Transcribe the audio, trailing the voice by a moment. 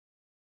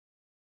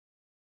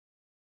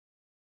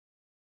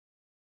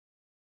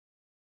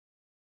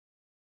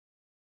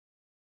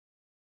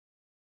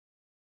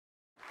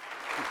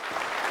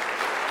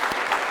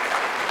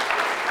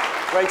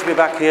Great to be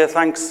back here.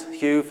 Thanks,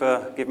 Hugh,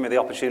 for giving me the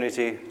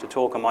opportunity to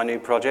talk on my new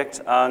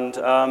project. And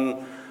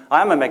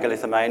I am a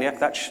megalithomaniac,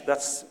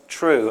 that's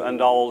true,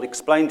 and I'll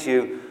explain to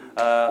you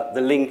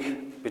the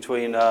link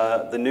between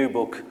the new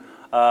book.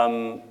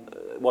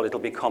 Well, it'll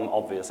become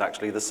obvious,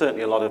 actually. There's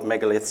certainly a lot of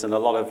megaliths and a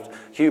lot of...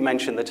 Hugh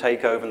mentioned the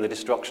takeover and the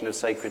destruction of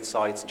sacred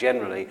sites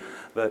generally,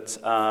 but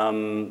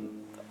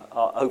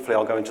hopefully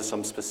I'll go into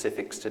some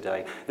specifics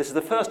today. This is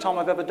the first time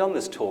I've ever done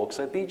this talk,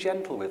 so be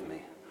gentle with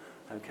me.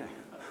 Okay.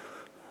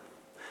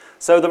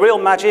 So the real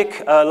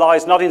magic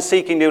lies not in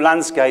seeking new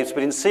landscapes,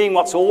 but in seeing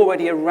what's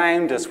already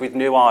around us with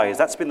new eyes.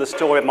 That's been the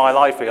story of my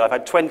life, really. I've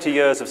had 20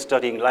 years of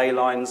studying ley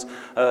lines,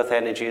 earth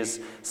energies,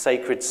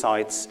 sacred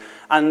sites.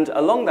 And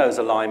along those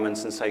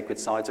alignments and sacred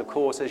sites, of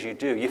course, as you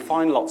do, you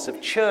find lots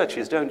of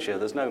churches, don't you?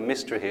 There's no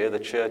mystery here. The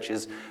church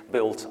is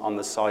built on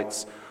the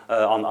sites,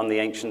 on the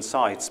ancient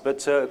sites.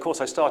 But, of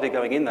course, I started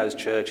going in those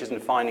churches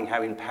and finding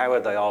how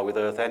empowered they are with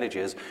earth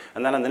energies.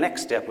 And then the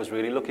next step was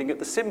really looking at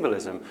the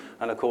symbolism.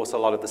 And, of course, a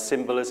lot of the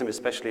symbolism,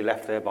 especially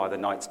left there by the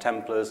Knights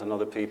Templars and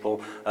other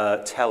people,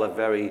 tell a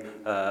very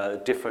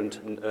different,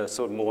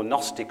 sort of more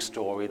Gnostic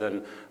story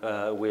than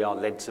we are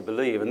led to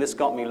believe. And this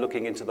got me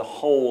looking into the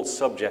whole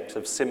subject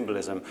of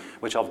symbolism,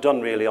 which I've done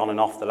really on and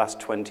off the last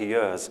 20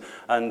 years.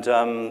 And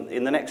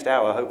in the next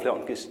hour, hopefully I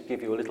can just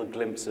give you a little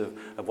glimpse of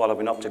what I've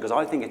been up to, because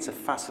I think it's a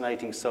fascinating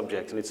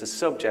subject, and it's a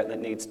subject that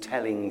needs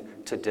telling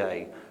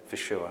today, for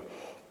sure.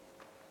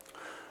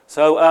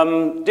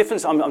 So,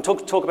 difference. I'm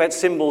talk about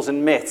symbols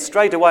and myths.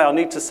 Straight away, I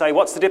need to say,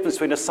 what's the difference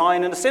between a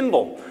sign and a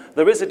symbol?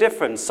 There is a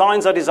difference.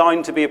 Signs are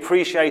designed to be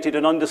appreciated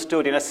and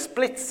understood in a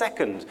split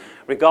second,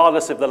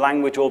 regardless of the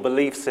language or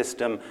belief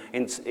system.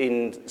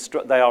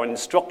 They are an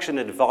instruction,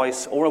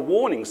 advice, or a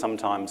warning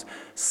sometimes.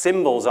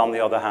 Symbols, on the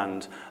other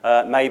hand,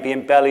 may be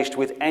embellished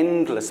with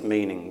endless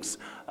meanings.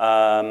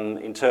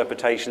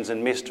 Interpretations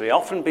and mystery,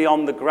 often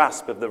beyond the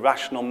grasp of the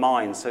rational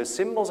mind. So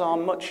symbols are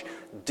much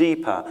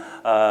deeper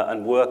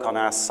and work on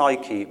our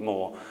psyche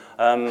more.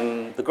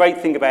 The great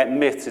thing about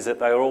myths is that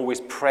they are always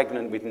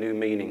pregnant with new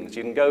meanings.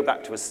 You can go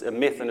back to a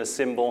myth and a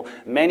symbol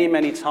many,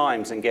 many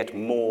times and get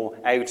more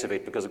out of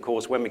it, because, of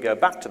course, when we go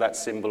back to that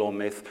symbol or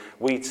myth,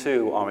 we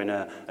too are in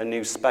a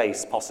new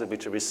space, possibly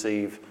to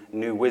receive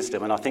new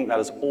wisdom. And I think that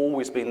has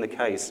always been the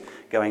case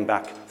going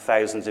back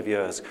thousands of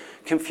years.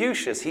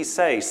 Confucius, he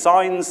says,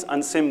 signs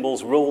and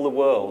symbols rule the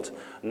world,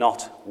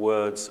 not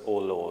words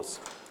or laws.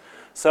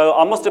 So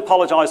I must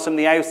apologise from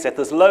the outset.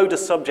 There's loads of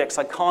subjects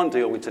I can't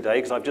deal with today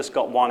because I've just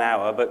got 1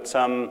 hour, but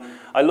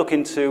I look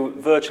into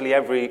virtually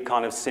every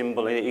kind of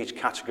symbol in each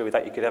category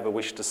that you could ever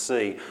wish to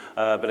see.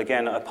 But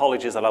again,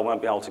 apologies that I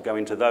won't be able to go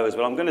into those,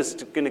 but I'm going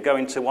to go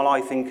into what I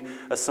think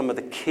are some of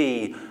the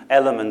key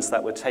elements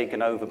that were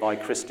taken over by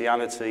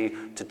Christianity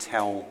to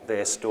tell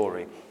their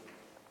story.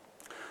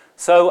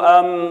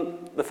 So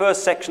the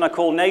first section I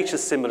call nature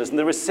symbolism.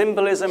 There is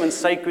symbolism and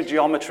sacred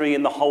geometry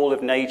in the whole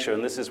of nature,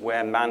 and this is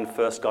where man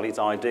first got his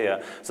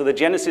idea. So the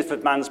genesis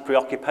of man's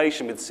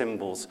preoccupation with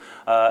symbols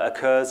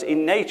occurs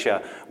in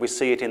nature. We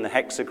see it in the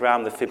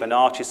hexagram, the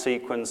Fibonacci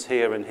sequence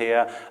here and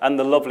here, and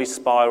the lovely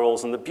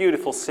spirals and the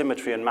beautiful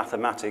symmetry and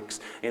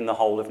mathematics in the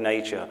whole of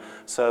nature.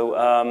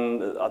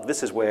 So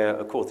this is where,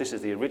 of course, this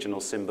is the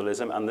original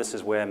symbolism, and this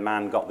is where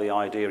man got the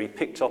idea. He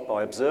picked up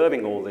by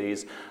observing all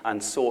these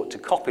and sought to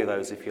copy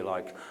those, if you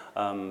like,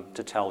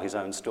 to tell his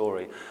own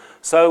story.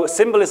 So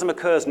symbolism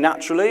occurs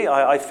naturally.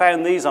 I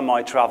found these on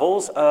my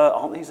travels.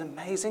 Aren't these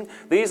amazing?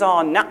 These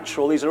are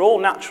natural. These are all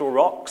natural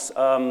rocks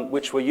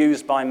which were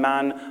used by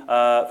man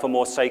for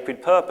more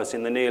sacred purpose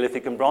in the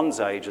Neolithic and Bronze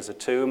Age as a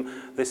tomb.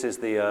 This is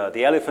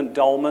the elephant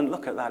dolmen.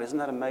 Look at that. Isn't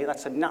that amazing?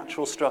 That's a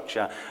natural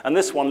structure. And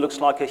this one looks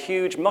like a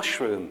huge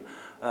mushroom.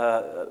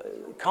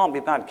 Can't be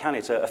bad, can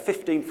it? A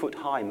 15-foot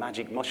high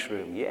magic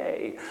mushroom,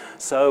 yay!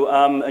 So,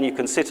 and you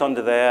can sit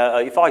under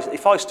there. If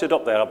I stood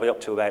up there, I'd be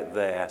up to about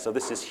there. So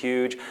this is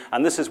huge,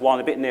 and this is one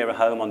a bit nearer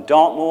home on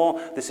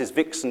Dartmoor. This is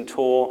Vixen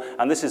Tor,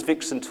 and this is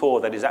Vixen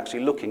Tor that is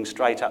actually looking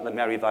straight at the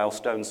Merivale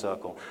Stone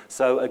Circle.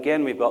 So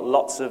again, we've got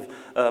lots of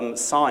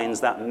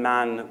signs that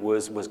man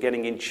was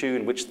getting in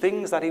tune, which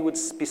things that he would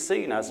be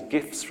seen as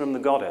gifts from the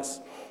goddess.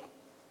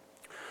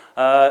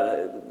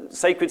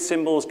 Sacred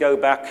symbols go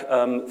back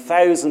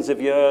thousands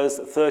of years,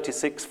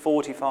 36,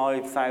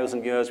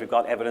 45,000 years. We've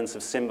got evidence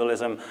of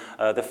symbolism.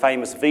 The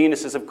famous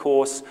Venuses, of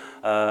course,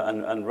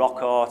 and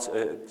rock art,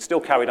 still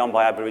carried on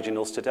by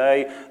Aboriginals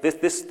today.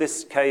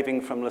 This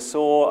caving from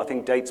Lesaur, I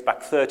think, dates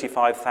back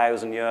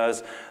 35,000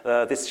 years.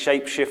 This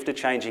shapeshifter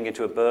changing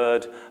into a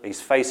bird.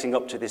 He's facing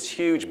up to this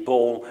huge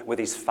bull with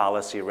his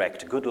phallus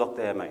erect. Good luck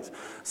there, mate.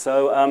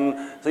 So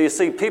you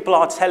see, people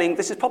are telling,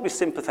 this is probably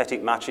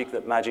sympathetic magic,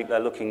 they're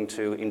looking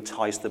to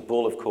entice the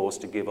bull, of course,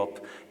 to give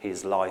up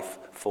his life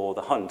for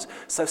the hunt.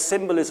 So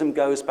symbolism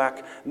goes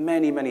back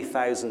many, many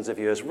thousands of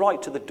years,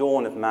 right to the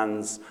dawn of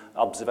man's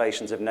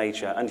observations of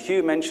nature. And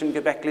Hugh mentioned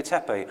Göbekli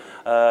Tepe.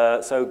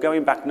 So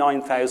going back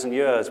 9,000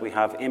 years, we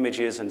have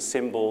images and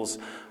symbols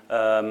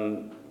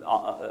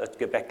at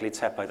Göbekli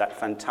Tepe, that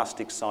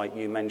fantastic site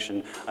you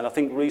mentioned. And I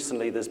think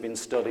recently there's been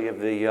study of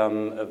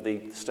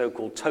the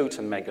so-called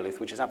totem megalith,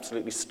 which is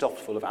absolutely stuffed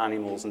full of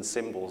animals and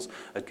symbols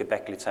at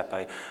Göbekli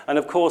Tepe. And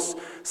of course,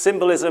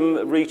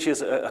 symbolism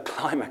reaches a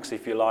climax,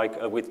 if you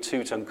like, with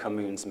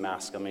Tutankhamun's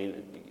mask. I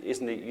mean,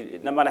 isn't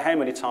it, no matter how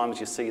many times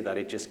you see that,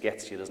 it just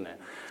gets you, doesn't it?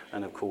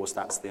 And of course,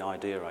 that's the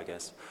idea, I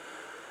guess.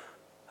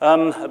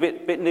 A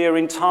bit nearer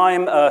in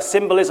time,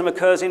 symbolism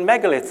occurs in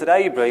megaliths at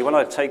Abri. When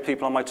I take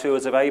people on my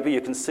tours of Abri, you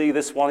can see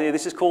this one here.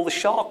 This is called the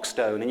Shark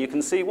Stone, and you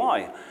can see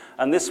why.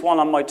 And this one,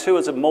 on my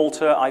tours of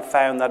Malta, I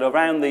found that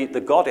around the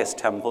goddess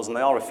temples, and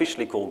they are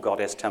officially called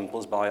goddess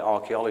temples by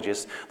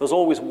archaeologists, there's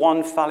always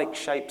one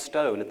phallic-shaped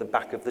stone at the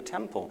back of the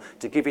temple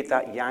to give it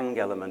that yang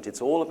element.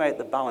 It's all about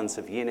the balance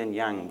of yin and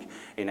yang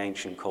in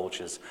ancient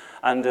cultures.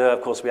 And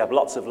of course, we have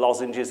lots of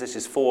lozenges. This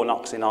is 4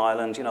 knocks in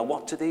Ireland. You know,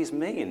 what do these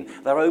mean?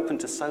 They're open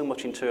to so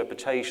much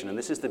interpretation, and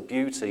this is the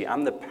beauty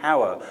and the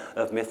power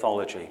of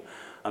mythology.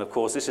 And of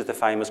course, this is the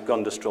famous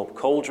Gundestrup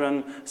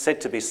cauldron,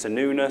 said to be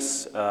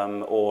Sununus,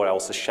 or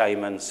else a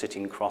shaman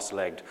sitting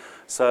cross-legged.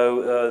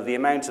 So the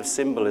amount of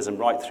symbolism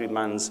right through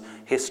man's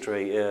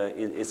history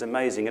is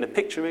amazing. And a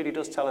picture really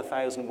does tell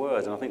 1,000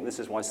 words, and I think this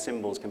is why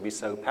symbols can be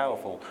so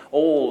powerful.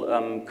 All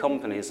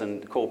companies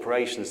and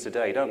corporations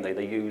today, don't they?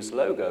 They use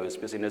logos,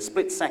 because in a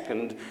split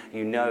second,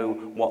 you know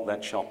what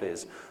that shop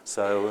is.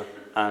 So,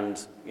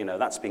 and, you know,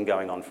 that's been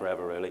going on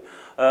forever, really.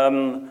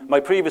 My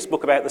previous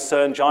book about the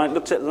CERN giant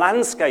looked at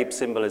landscape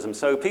symbolism.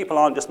 So people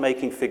aren't just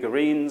making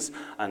figurines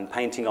and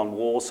painting on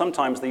walls.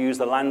 Sometimes they use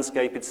the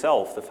landscape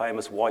itself, the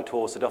famous white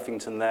horse at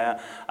Uffington there,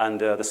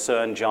 and the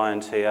CERN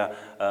giant here,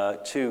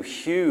 2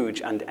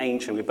 huge and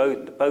ancient. We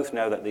both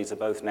know that these are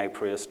both now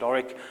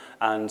prehistoric,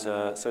 and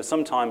so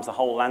sometimes the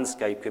whole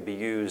landscape could be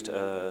used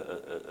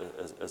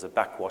as a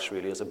backwash,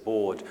 really, as a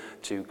board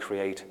to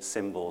create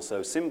symbols.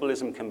 So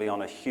symbolism can be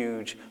on a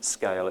huge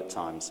scale at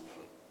times.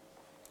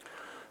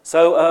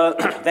 So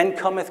then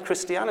cometh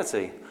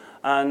Christianity,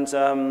 and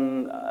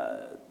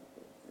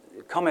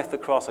cometh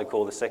across, I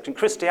call this section.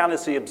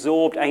 Christianity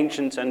absorbed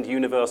ancient and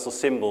universal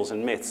symbols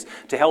and myths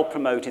to help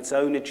promote its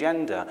own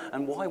agenda.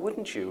 And why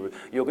wouldn't you?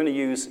 You're going to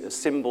use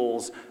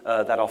symbols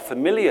that are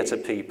familiar to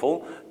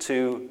people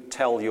to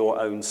tell your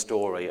own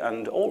story.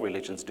 And all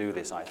religions do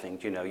this, I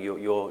think. You know,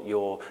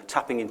 you're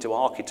tapping into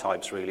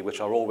archetypes, really,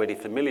 which are already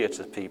familiar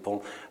to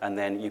people, and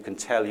then you can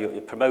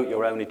promote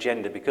your own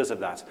agenda because of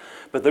that.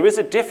 But there is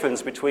a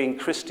difference between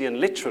Christian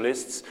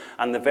literalists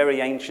and the very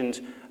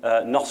ancient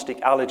Gnostic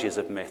alleges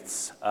of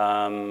myths.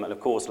 And of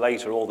course,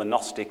 later, all the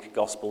Gnostic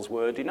Gospels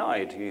were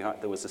denied.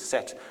 There was a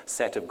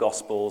set of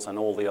Gospels, and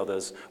all the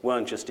others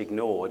weren't just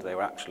ignored, they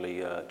were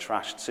actually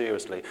trashed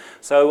seriously.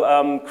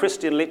 So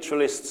Christian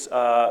literalists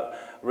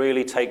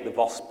really take the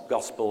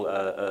Gospel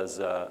as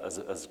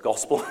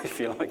Gospel, if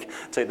you like,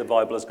 take the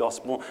Bible as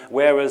Gospel,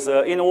 whereas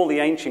in all the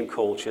ancient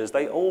cultures,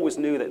 they always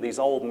knew that these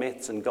old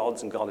myths and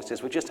gods and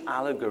goddesses were just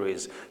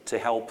allegories to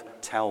help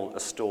tell a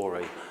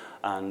story.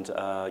 And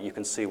you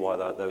can see why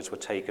those were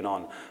taken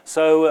on.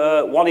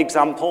 So one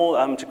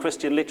example to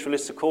Christian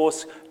literalists, of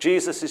course,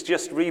 Jesus is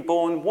just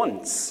reborn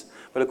once.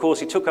 But of course,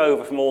 he took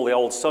over from all the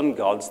old sun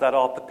gods that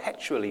are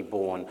perpetually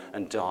born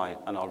and die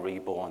and are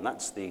reborn.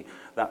 That's the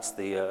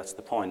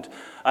point.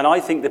 And I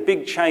think the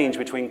big change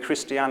between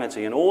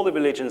Christianity and all the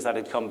religions that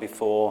had come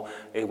before,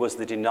 it was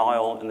the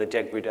denial and the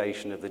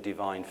degradation of the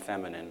divine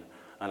feminine.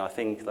 And I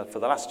think that for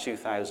the last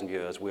 2,000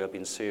 years, we have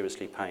been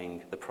seriously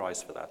paying the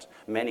price for that,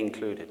 men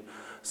included.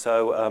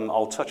 So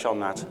I'll touch on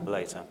that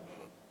later.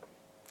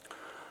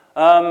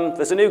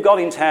 There's a new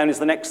god in town is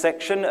the next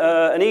section.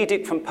 An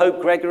edict from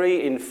Pope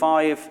Gregory in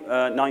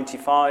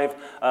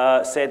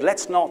 595 said,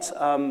 let's not,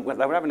 well,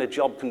 they were having a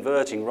job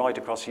converting right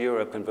across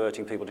Europe,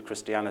 converting people to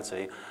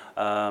Christianity.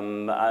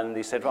 And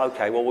he said,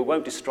 okay, well, we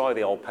won't destroy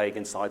the old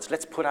pagan sites.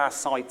 Let's put our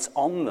sights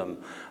on them.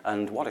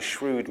 And what a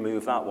shrewd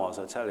move that was,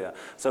 I tell you.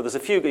 So there's a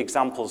few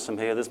examples from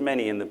here. There's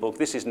many in the book.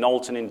 This is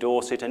Knowlton in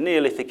Dorset, a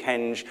Neolithic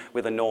henge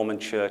with a Norman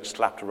church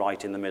slapped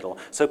right in the middle.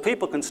 So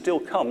people can still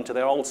come to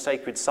their old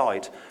sacred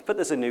site, but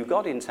there's a new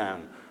god in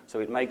town. So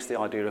it makes the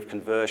idea of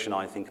conversion,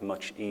 I think,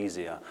 much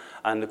easier.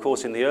 And of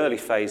course, in the early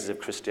phases of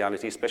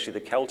Christianity, especially the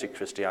Celtic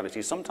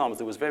Christianity, sometimes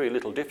there was very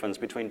little difference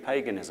between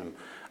paganism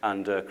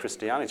and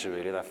Christianity,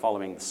 really. They're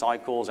following the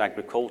cycles,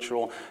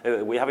 agricultural.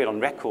 We have it on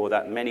record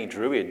that many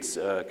Druids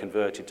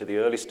converted to the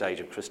early stage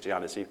of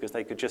Christianity because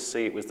they could just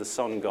see it was the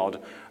sun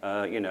god,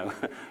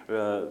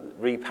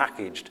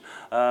 repackaged.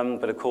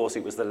 But of course,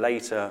 it was the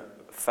later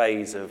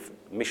phase of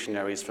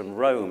missionaries from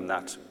Rome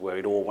where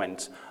it all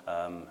went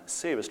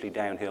seriously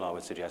downhill, I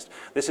would suggest.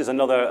 This is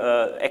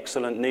another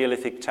excellent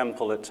Neolithic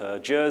temple at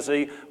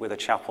Jersey with a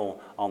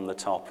chapel on the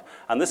top.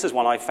 And this is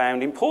one I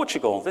found in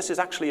Portugal. This is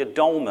actually a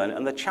dolmen,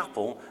 and the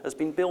chapel has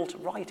been built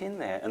right in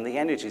there, and the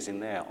energies in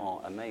there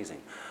are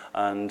amazing.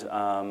 And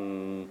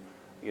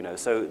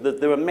so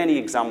there are many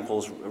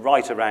examples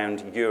right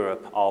around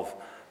Europe of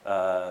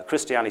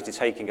Christianity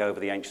taking over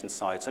the ancient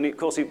sites. And of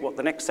course,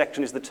 the next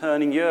section is the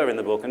turning year in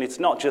the book, and it's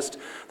not just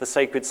the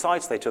sacred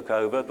sites they took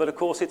over, but of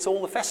course it's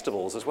all the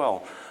festivals as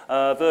well.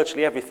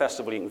 Virtually every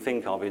festival you can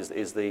think of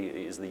is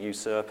the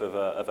usurp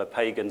of a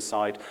pagan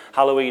site.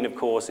 Halloween, of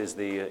course, is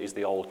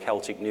the old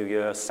Celtic New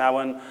Year,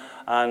 Samhain,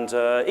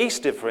 and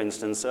Easter, for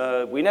instance.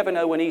 We never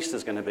know when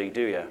Easter's going to be,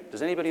 do you?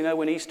 Does anybody know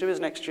when Easter is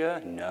next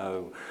year?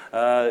 No.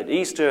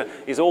 Easter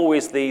is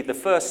always the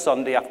first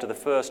Sunday after the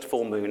first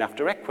full moon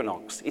after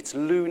equinox. It's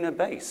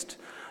lunar-based,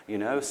 you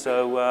know.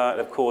 So,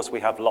 of course, we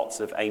have lots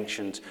of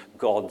ancient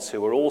gods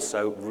who are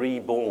also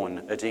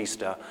reborn at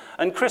Easter.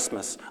 And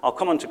Christmas. I'll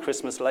come on to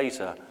Christmas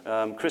later.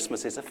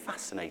 Christmas is a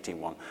fascinating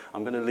one.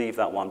 I'm going to leave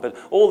that one. But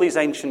all these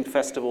ancient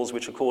festivals,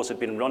 which, of course, had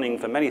been running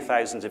for many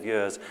thousands of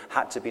years,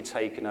 had to be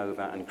taken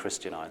over and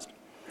Christianized.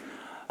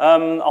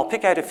 I'll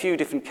pick out a few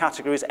different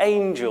categories.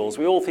 Angels,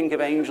 we all think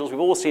of angels. We've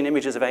all seen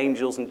images of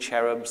angels and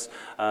cherubs,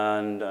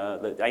 and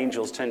the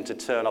angels tend to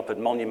turn up at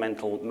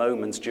monumental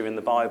moments during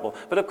the Bible.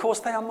 But of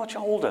course, they are much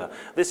older.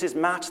 This is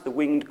Mat, the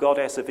winged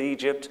goddess of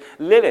Egypt.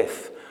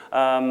 Lilith,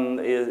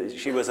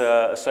 she was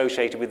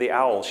associated with the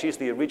owl. She's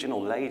the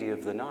original lady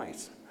of the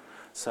night.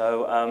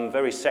 So,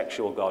 very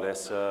sexual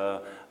goddess,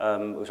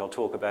 which I'll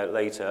talk about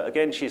later.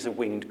 Again, she's a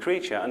winged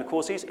creature, and of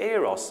course he's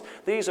Eros.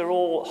 These are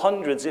all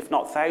hundreds, if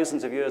not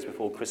thousands of years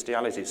before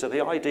Christianity. So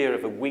the idea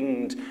of a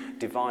winged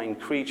divine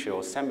creature,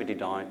 or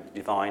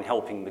semi-divine,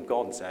 helping the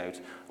gods out,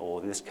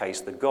 or in this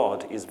case the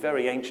god, is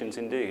very ancient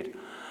indeed.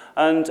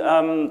 And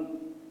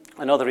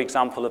another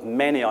example of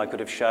many I could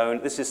have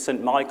shown, this is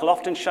St. Michael,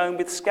 often shown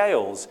with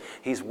scales.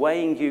 He's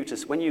weighing you to,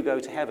 when you go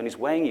to heaven, he's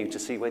weighing you to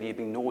see whether you've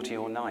been naughty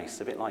or nice,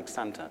 a bit like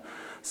Santa.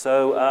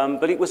 So,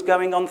 but it was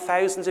going on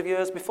thousands of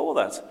years before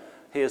that.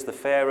 Here's the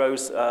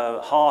Pharaoh's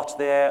heart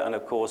there, and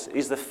of course,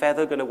 is the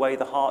feather going to weigh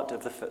the heart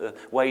of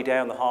weigh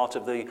down the heart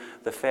of the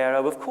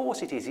Pharaoh? Of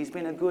course it is. He's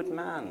been a good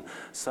man.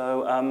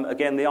 So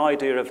again, the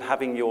idea of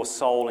having your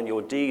soul and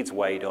your deeds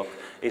weighed up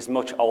is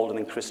much older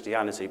than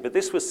Christianity. But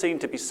this was seen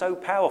to be so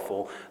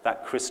powerful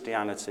that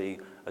Christianity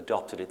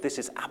adopted it. This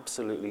is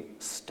absolutely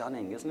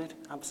stunning, isn't it?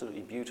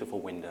 Absolutely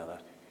beautiful window there.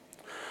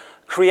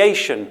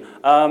 Creation.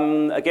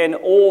 Again,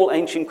 all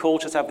ancient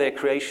cultures have their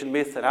creation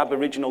myth, and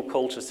Aboriginal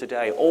cultures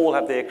today all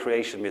have their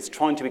creation myths,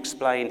 trying to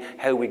explain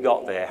how we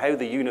got there, how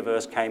the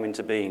universe came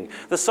into being.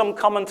 There's some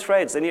common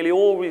threads. They nearly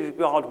always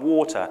regard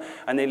water,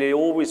 and they nearly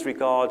always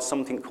regard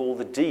something called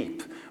the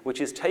deep,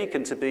 which is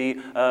taken to be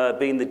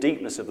being the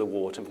deepness of the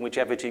water from which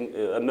everything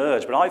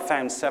emerged. But I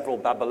found several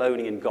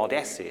Babylonian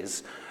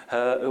goddesses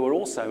who are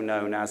also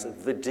known as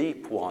the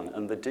Deep One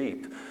and the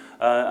Deep.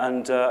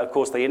 Of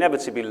course, they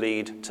inevitably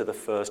lead to the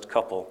first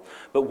couple.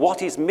 But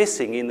what is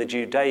missing in the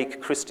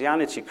Judaic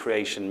Christianity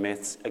creation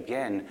myths,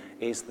 again,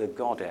 is the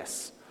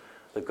goddess.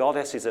 The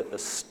goddess is at the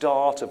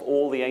start of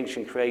all the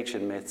ancient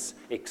creation myths,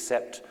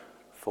 except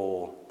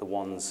for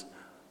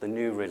the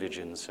new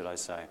religions, should I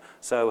say.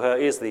 So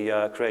here's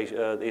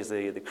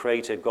the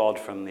creator god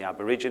from the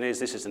Aborigines.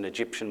 This is an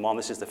Egyptian one.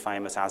 This is the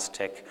famous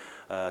Aztec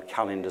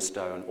calendar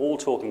stone, all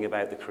talking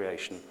about the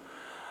creation.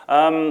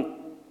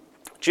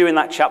 During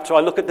that chapter, I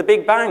look at the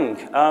Big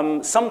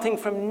Bang, something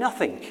from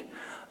nothing.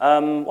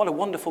 What a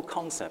wonderful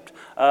concept.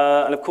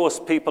 And of course,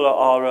 people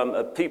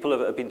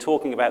have been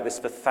talking about this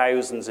for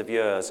thousands of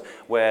years,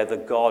 where the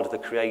God, the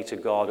creator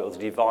God, or the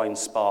divine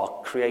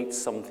spark creates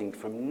something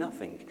from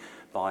nothing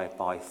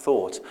by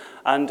thought.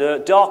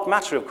 And dark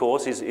matter, of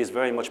course, is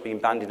very much being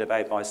bandied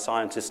about by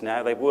scientists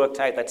now. They've worked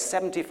out that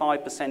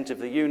 75% of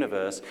the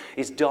universe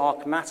is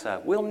dark matter.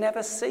 We'll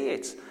never see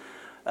it.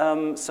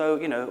 So,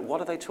 you know, what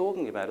are they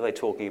talking about? Are they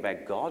talking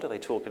about God? Are they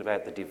talking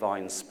about the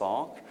divine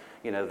spark?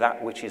 You know,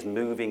 that which is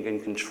moving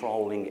and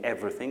controlling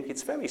everything.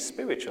 It's very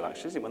spiritual,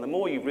 actually, isn't it? When the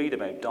more you read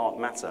about dark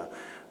matter,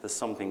 there's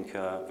something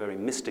very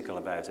mystical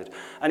about it.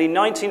 And in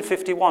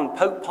 1951,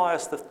 Pope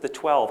Pius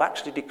XII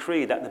actually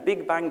decreed that the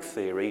Big Bang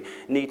Theory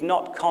need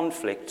not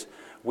conflict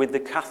with the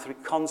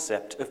Catholic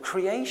concept of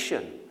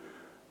creation.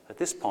 At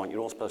this point,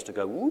 you're all supposed to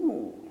go,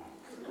 ooh.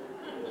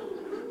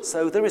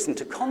 So there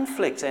isn't a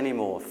conflict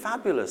anymore.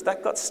 Fabulous.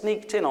 That got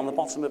sneaked in on the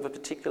bottom of a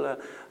particular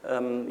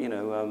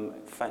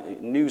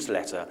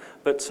newsletter.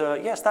 But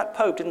yes, that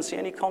Pope didn't see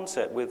any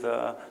concept with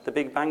the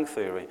Big Bang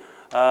Theory.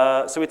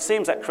 So it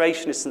seems that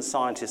creationists and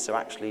scientists are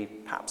actually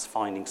perhaps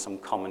finding some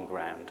common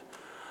ground.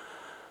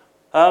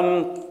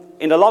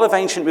 In a lot of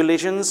ancient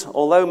religions,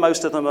 although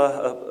most of them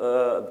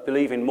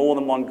believe in more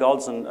than one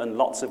gods and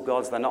lots of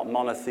gods, they're not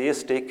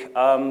monotheistic,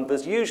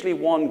 there's usually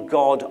one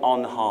God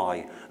on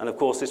high. And of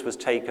course, this was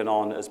taken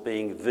on as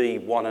being the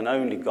one and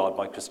only God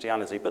by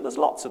Christianity. But there's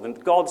lots of them.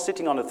 God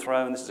sitting on a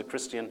throne. This is a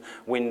Christian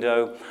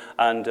window.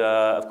 And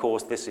of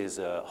course, this is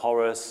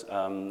Horus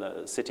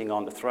sitting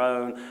on the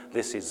throne.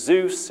 This is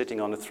Zeus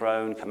sitting on a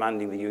throne,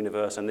 commanding the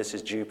universe. And this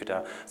is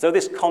Jupiter. So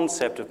this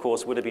concept, of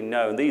course, would have been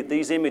known.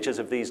 These images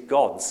of these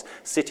gods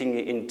sitting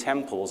in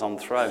temples on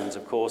thrones,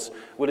 of course,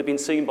 would have been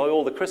seen by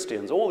all the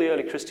Christians. All the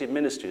early Christian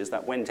ministries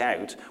that went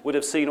out would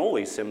have seen all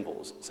these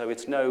symbols. So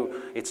it's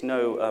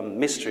no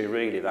mystery,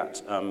 really,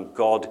 that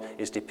God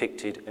is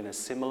depicted in a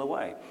similar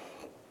way.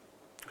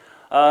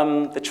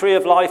 The tree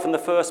of life and the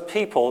first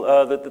people,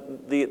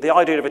 the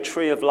idea of a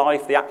tree of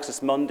life, the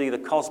axis mundi, the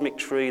cosmic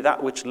tree,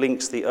 that which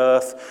links the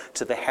earth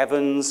to the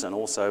heavens and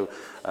also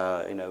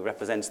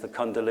represents the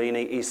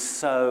kundalini, is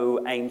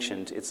so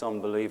ancient, it's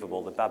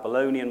unbelievable. The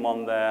Babylonian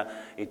one there,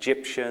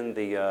 Egyptian,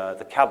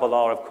 the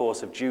Kabbalah, of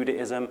course, of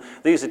Judaism.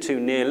 These are two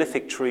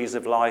Neolithic trees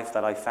of life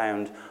that I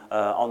found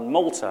on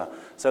Malta.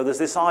 So there's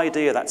this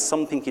idea that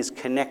something is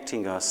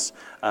connecting us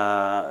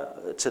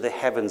to the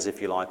heavens,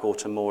 if you like, or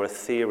to more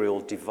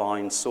ethereal,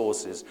 divine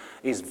sources,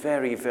 is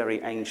very,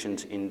 very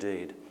ancient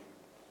indeed.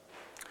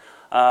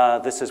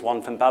 This is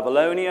one from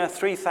Babylonia,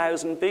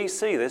 3000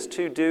 BC. There's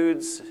two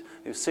dudes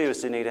who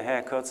seriously need a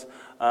haircut,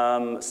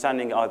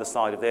 standing either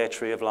side of their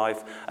tree of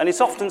life. And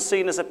it's often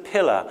seen as a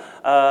pillar.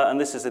 And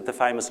this is at the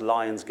famous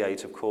Lion's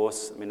Gate, of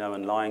course. We know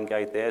in Lion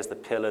Gate, there's the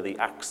pillar, the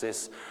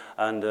axis.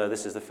 And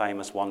this is the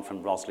famous one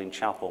from Roslin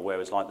Chapel, where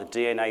it's like the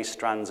DNA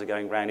strands are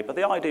going round it. But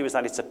the idea is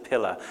that it's a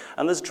pillar.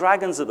 And there's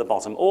dragons at the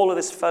bottom. All of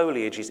this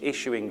foliage is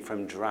issuing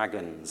from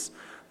dragons,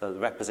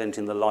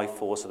 representing the life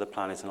force of the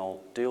planet, and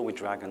I'll deal with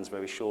dragons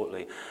very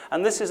shortly.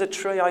 And this is a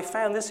tree, I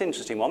found this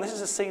interesting one. This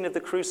is a scene of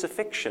the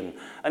crucifixion,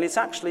 and it's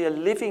actually a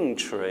living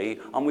tree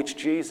on which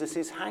Jesus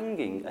is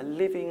hanging, a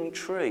living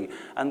tree.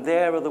 And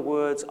there are the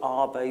words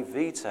Arbe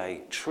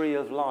Vitae, tree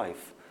of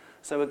life.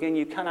 So again,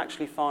 you can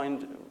actually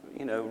find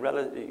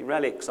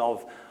relics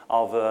of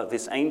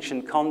this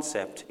ancient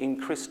concept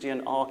in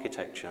Christian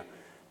architecture,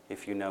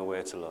 if you know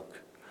where to look.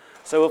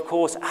 So of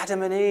course,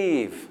 Adam and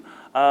Eve,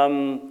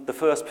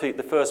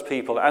 the first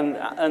people,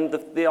 and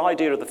the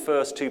idea of the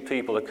first two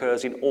people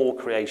occurs in all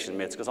creation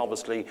myths, because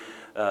obviously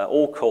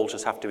all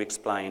cultures have to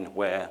explain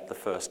where the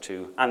first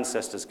two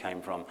ancestors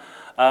came from.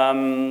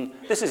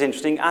 This is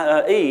interesting.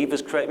 Eve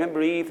was created.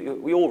 Remember Eve?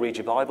 We all read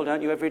your Bible,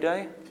 don't you, every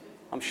day?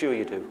 I'm sure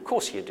you do. Of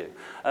course you do.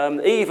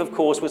 Eve, of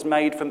course, was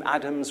made from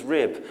Adam's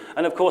rib.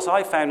 And, of course,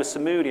 I found a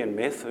Sumerian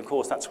myth. Of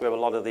course, that's where a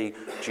lot of the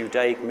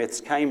Judaic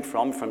myths came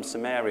from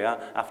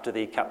Samaria after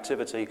the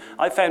captivity.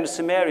 I found a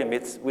Sumerian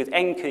myth with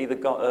Enki, is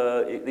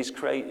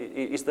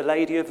the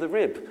lady of the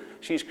rib.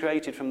 She's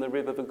created from the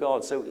rib of a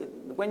god. So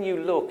when you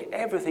look,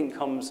 everything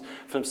comes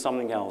from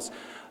something else.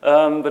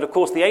 But of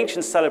course, the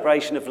ancient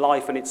celebration of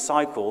life and its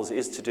cycles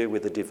is to do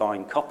with the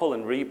divine couple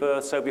and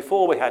rebirth. So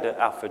before we had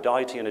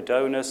Aphrodite and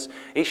Adonis,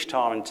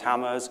 Ishtar and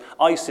Tammuz,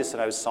 Isis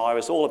and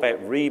Osiris, all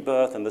about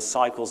rebirth and the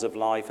cycles of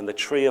life and the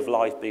tree of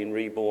life being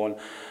reborn,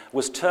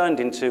 was turned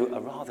into a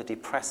rather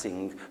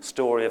depressing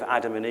story of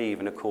Adam and Eve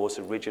and, of course,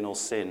 original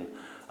sin.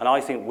 And I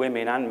think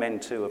women and men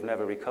too have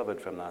never recovered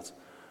from that.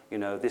 You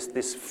know,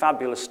 this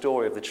fabulous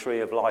story of the tree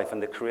of life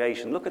and the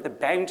creation. Look at the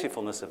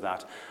bountifulness of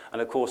that.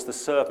 And of course the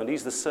serpent,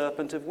 he's the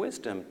serpent of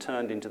wisdom,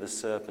 turned into the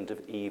serpent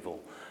of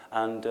evil.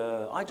 And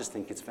I just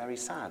think it's very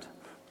sad,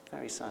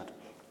 very sad.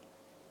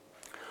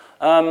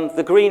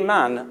 The Green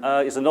Man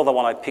is another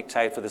one I picked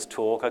out for this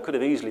talk. I could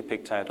have easily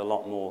picked out a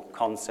lot more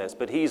concepts,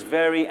 but he's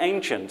very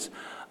ancient.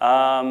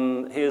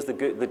 Here's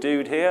the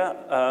dude here,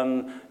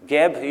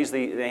 Geb, he's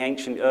the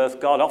ancient earth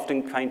god,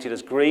 often painted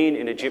as green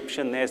in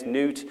Egyptian. There's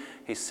Nut,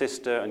 his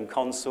sister and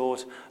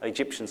consort.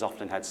 Egyptians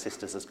often had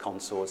sisters as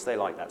consorts. They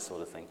like that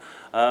sort of thing.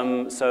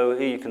 So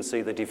here you can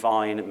see the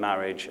divine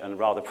marriage, and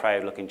rather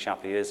proud-looking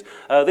chap he is.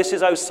 This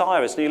is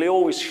Osiris, nearly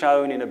always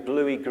shown in a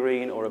bluey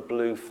green or a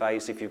blue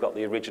face if you've got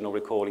the original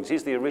recordings.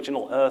 He's the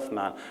original earth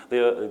man,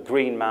 the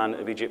green man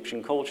of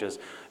Egyptian cultures.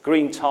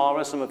 Green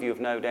Tara, some of you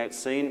have no doubt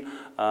seen.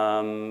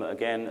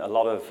 Again, a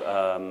lot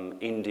of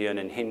Indian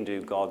and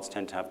Hindu gods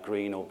tend to have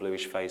green or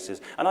bluish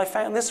faces. And I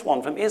found this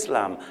one from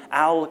Islam,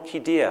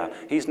 Al-Qidir.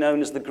 He's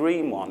known as the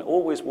green one.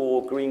 Always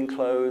wore green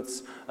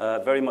clothes,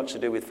 very much to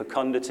do with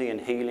fecundity and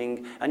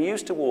healing, and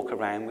used to walk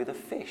around with a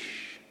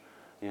fish.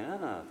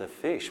 Yeah, the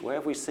fish. Where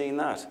have we seen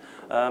that?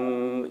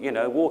 You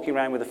know, walking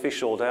around with a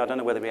fish all day. I don't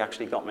know whether he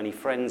actually got many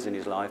friends in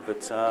his life,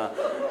 but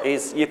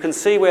you can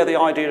see where the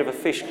idea of a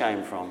fish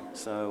came from.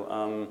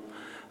 So,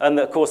 and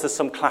of course, there's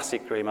some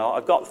classic green men.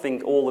 I've got to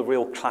think all the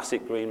real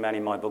classic green men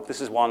in my book.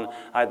 This is one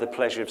I had the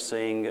pleasure of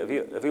seeing. Have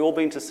you all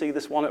been to see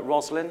this one at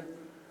Roslin?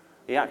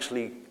 He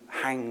actually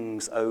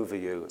hangs over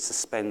you,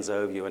 suspends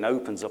over you, and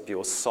opens up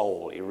your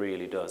soul. He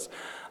really does.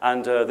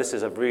 And this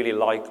is a really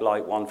light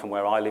one from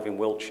where I live in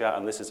Wiltshire,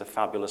 and this is a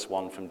fabulous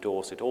one from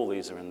Dorset. All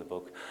these are in the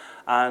book.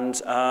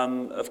 And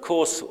of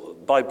course,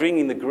 by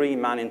bringing the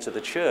green man into the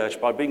church,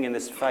 by bringing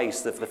this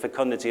face of the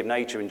fecundity of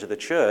nature into the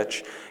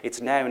church, it's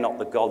now not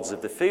the gods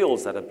of the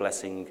fields that are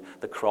blessing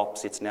the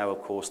crops. It's now,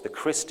 of course, the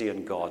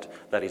Christian God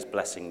that is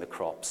blessing the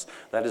crops.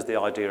 That is the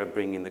idea of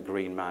bringing the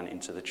green man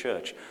into the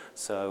church.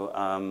 So,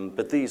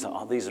 but these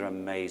are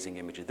amazing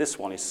images. This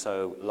one is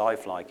so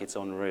lifelike, it's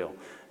unreal.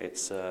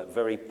 It's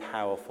very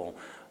powerful.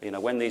 You know,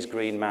 when these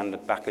green men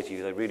look back at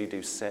you, they really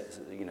do set,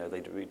 you know,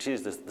 it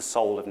is the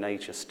soul of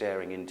nature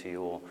staring into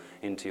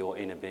your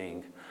inner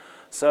being.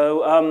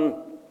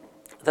 So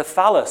the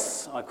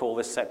phallus, I call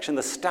this section,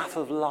 the staff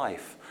of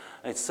life.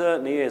 It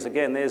certainly is.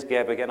 Again, there's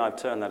Geb. Again, I've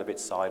turned that a bit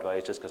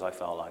sideways just because I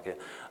felt like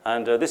it.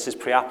 And this is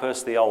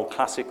Priapus, the old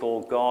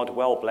classical god,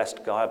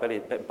 well-blessed guy. I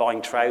bet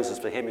buying trousers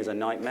for him is a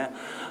nightmare.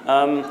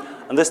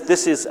 And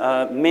this is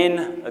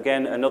Min,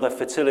 again, another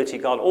fertility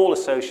god, all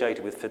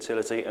associated with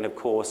fertility. And of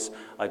course,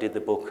 I did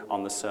the book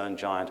on the Cern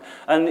giant.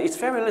 And it's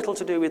very little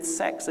to do with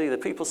sex either.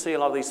 People see a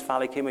lot of these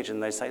phallic images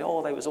and they say,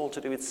 oh, they was all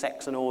to do with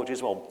sex and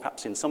orgies. Well,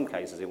 perhaps in some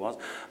cases it was.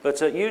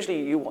 But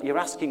usually you're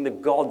asking the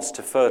gods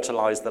to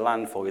fertilize the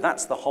land for you.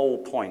 That's the whole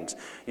point.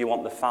 You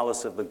want the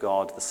phallus of the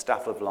god, the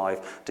staff of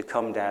life, to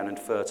come down and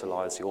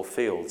fertilize your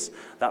fields.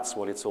 That's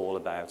what it's all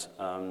about.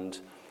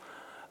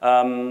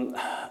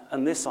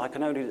 And this I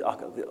can only,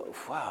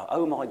 wow,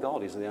 oh my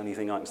God is the only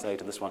thing I can say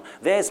to this one.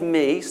 There's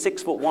me,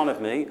 6'1"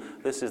 of me.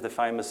 This is the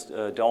famous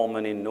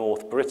dolmen in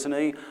North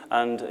Brittany.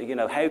 And, you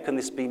know, how can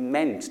this be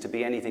meant to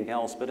be anything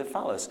else but a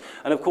phallus?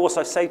 And of course,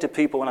 I say to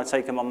people when I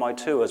take them on my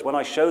tours, when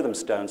I show them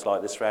stones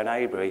like this around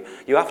Avebury,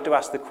 you have to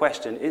ask the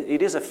question,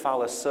 it is a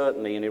phallus,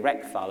 certainly, an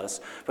erect phallus.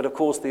 But of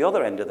course, the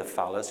other end of the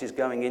phallus is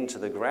going into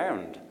the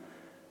ground.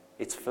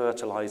 It's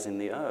fertilizing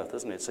the earth,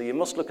 isn't it? So you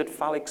must look at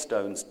phallic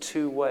stones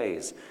two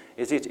ways.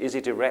 Is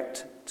it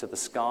erect to the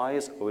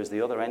skies, or is the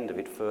other end of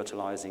it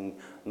fertilizing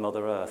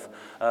Mother Earth?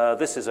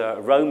 This is a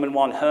Roman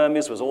one.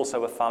 Hermes was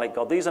also a phallic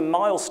god. These are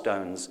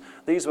milestones.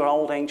 These were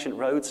old ancient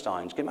road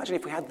signs. Can you imagine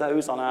if we had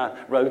those on our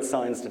road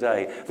signs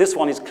today? This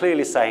one is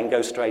clearly saying,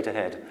 go straight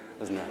ahead,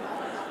 isn't it?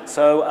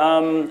 So,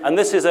 and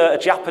this is a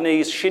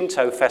Japanese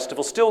Shinto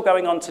festival still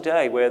going on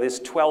today, where this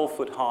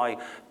 12-foot-high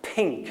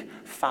pink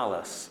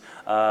phallus,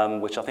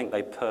 which I think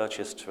they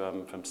purchased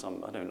from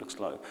some, I don't know, it looks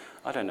like,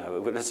 I don't know,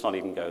 let's not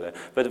even go there.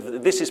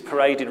 But this is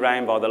paraded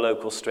around by the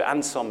local street.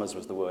 Ann Summers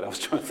was the word I was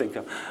trying to think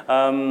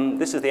of.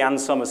 This is the Ann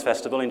Summers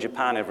Festival in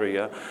Japan every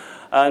year.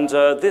 And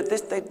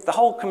the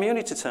whole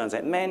community turns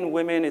out, men,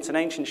 women, it's an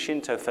ancient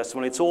Shinto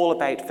festival. It's all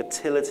about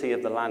fertility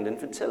of the land and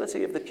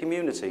fertility of the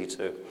community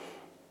too.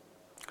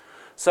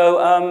 So,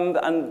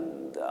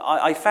 and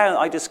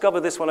I discovered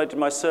this when I did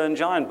my Cern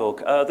Giant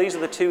book. These are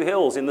the two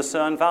hills in the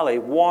Cern Valley.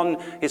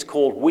 One is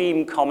called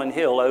Weem Common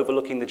Hill,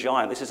 overlooking the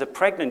giant. This is a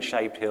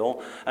pregnant-shaped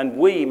hill, and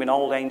Weem in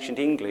Old Ancient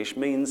English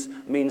means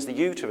the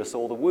uterus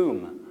or the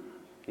womb.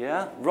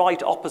 Yeah,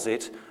 right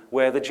opposite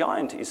where the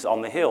giant is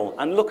on the hill.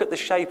 And look at the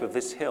shape of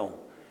this hill.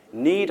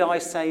 Need I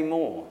say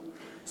more?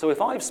 So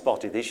if I've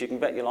spotted this, you can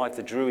bet your life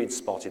the Druids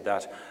spotted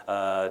that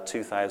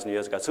 2,000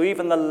 years ago. So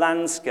even the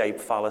landscape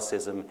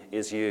phallicism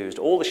is used.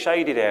 All the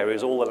shaded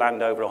areas, all the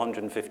land over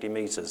 150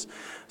 meters.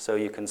 So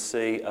you can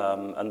see,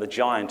 and the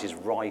giant is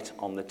right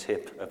on the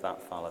tip of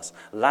that phallus.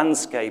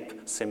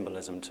 Landscape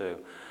symbolism too.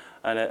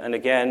 And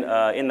again,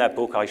 in that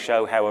book, I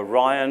show how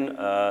Orion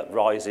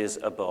rises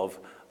above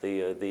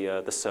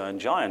the Cern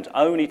giant.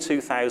 Only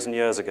 2,000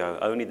 years ago,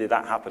 only did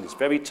that happen. It's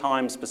very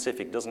time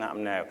specific, it doesn't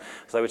happen now.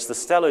 So it's the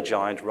stellar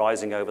giant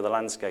rising over the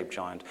landscape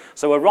giant.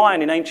 So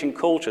Orion in ancient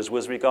cultures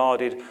was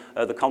regarded,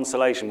 the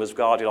constellation was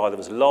regarded either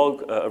as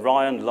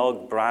Orion,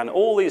 Log, Bran,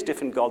 all these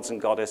different gods and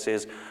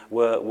goddesses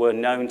were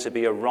known to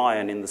be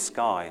Orion in the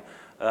sky.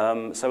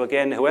 So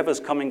again, whoever's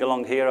coming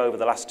along here over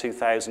the last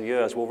 2,000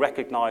 years will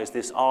recognize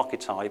this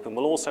archetype and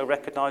will also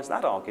recognize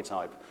that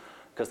archetype,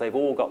 because they've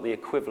all got the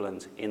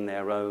equivalent in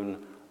their own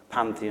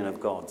pantheon of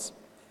gods.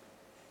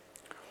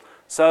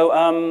 So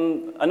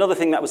another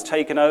thing that was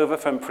taken over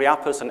from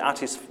Priapus and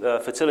Attis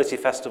fertility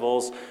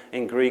festivals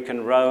in Greek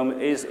and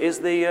Rome is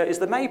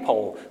the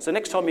maypole. So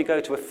next time you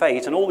go to a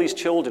fete and all these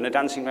children are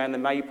dancing around the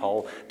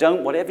maypole,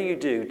 don't, whatever you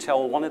do,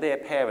 tell one of their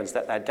parents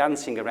that they're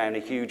dancing around a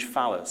huge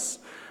phallus,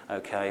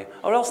 okay?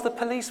 Or else the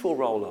police will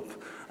roll up.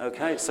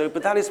 Okay, so,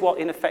 but that is what,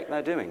 in effect,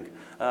 they're doing.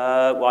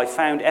 Well, I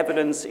found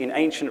evidence in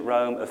ancient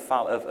Rome of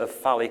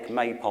phallic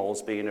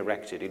maypoles being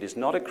erected. It is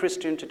not a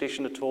Christian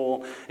tradition at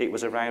all. It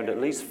was around at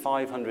least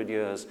 500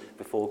 years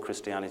before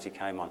Christianity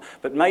came on.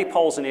 But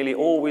maypoles are nearly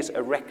always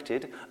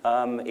erected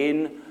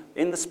in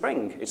the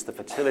spring. It's the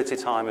fertility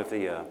time of the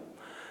year.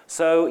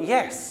 So,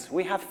 yes,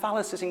 we have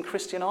phalluses in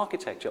Christian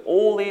architecture.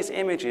 All these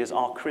images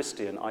are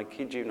Christian, I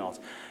kid you not,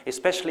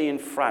 especially in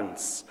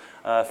France.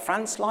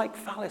 France like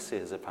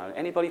phalluses, apparently.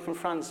 Anybody from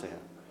France here?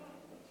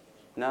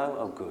 No?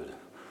 Oh, good.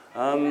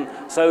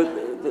 So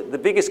the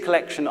biggest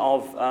collection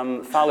of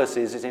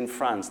phalluses is in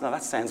France. Now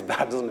that sounds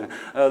bad, doesn't it?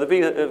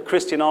 The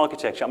Christian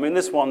architecture. I mean,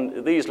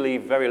 these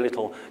leave very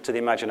little to the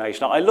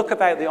imagination. I look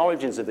about the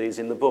origins of these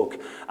in the book,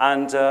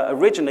 and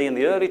originally in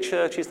the early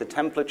churches, the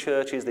Templar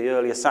churches, the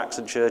earlier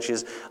Saxon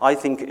churches, I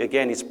think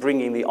again it's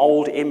bringing the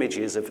old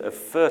images of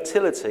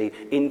fertility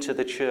into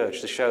the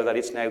church to show that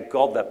it's now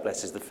God that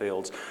blesses the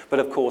fields. But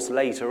of course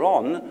later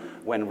on,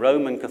 when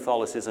Roman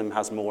Catholicism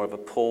has more of a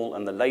pull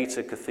and the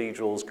later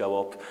cathedrals go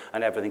up,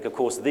 and everything. Of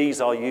course,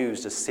 these are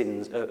used as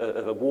sins,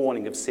 a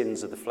warning of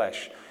sins of the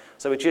flesh.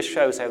 So it just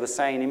shows how the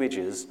same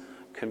images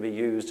can be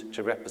used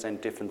to represent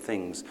different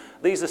things.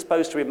 These are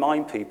supposed to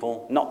remind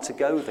people not to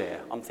go there.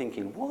 I'm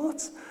thinking,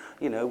 what?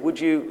 You know, would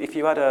you, if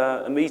you had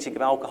a meeting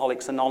of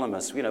Alcoholics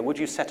Anonymous, you know, would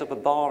you set up a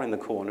bar in the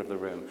corner of the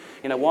room?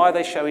 You know, why are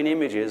they showing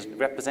images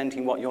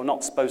representing what you're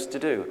not supposed to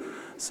do?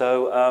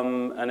 So,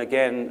 and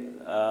again,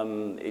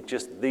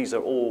 these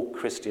are all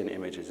Christian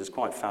images. It's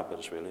quite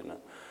fabulous, really, isn't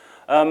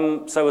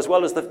it? So as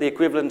well as the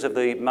equivalent of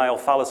the male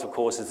phallus, of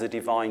course, is the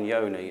divine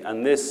yoni.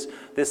 And this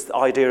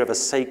idea of a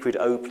sacred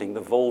opening, the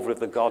vulva of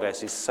the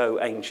goddess, is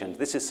so ancient.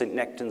 This is St.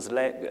 Nectan's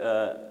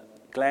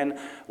Glen,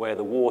 where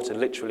the water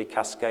literally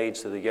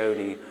cascades to the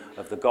yoni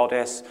of the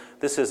goddess.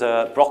 This is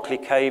a Brockley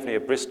Cave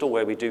near Bristol,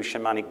 where we do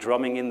shamanic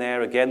drumming in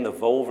there. Again, the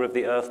vulva of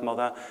the Earth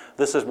Mother.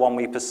 This is one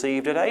we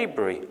perceived at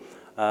Avebury.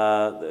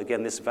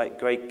 Again, this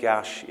great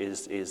gash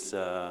is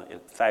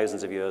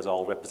thousands of years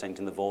old,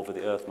 representing the vulva of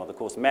the Earth Mother. Of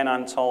course,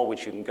 Menantol,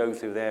 which you can go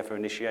through there for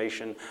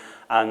initiation,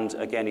 and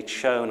again, it's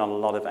shown on a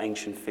lot of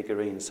ancient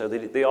figurines. So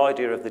the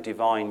idea of the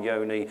divine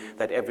yoni,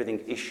 that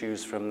everything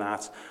issues from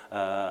that,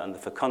 and the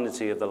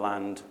fecundity of the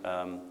land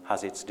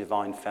has its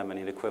divine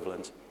feminine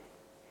equivalent.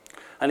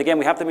 And again,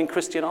 we have them in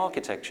Christian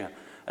architecture.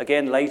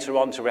 Again, later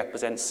on to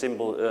represent sins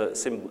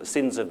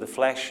of the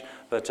flesh,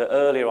 but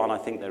earlier on I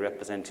think they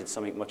represented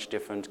something much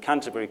different.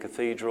 Canterbury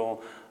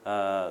Cathedral,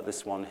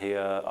 this one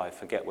here, I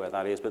forget where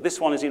that is, but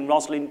this one is in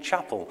Roslin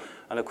Chapel.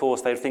 And of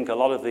course they think a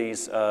lot of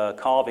these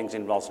carvings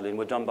in Roslin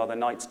were done by the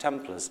Knights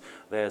Templars.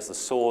 There's the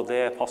sword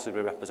there,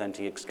 possibly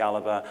representing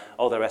Excalibur,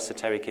 other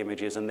esoteric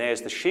images, and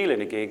there's the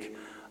Sheela-na-gig,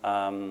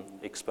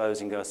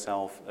 exposing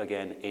herself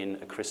again in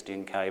a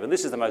Christian cave. And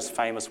this is the most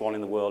famous one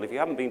in the world. If you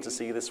haven't been to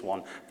see this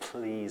one,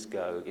 please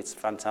go. It's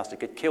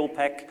fantastic. At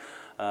Kilpeck,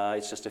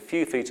 it's just a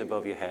few feet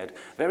above your head.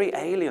 Very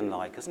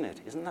alien-like, isn't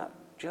it? Isn't that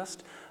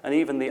just? And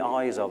even the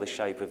eyes are the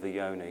shape of the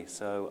yoni.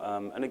 So,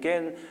 and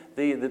again,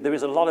 there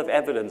is a lot of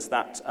evidence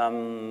that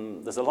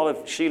there's a lot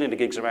of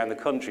Sheela-na-gigs around the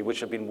country which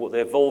have been,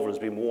 their vulva has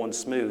been worn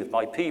smooth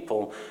by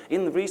people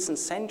in the recent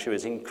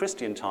centuries, in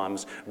Christian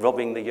times,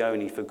 rubbing the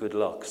yoni for good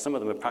luck. Some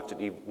of them are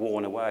practically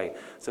worn away.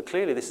 So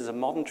clearly this is a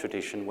modern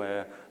tradition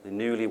where the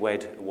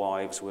newlywed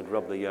wives would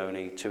rub the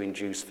yoni to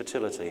induce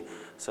fertility.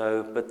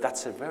 So, but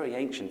that's a very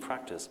ancient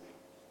practice.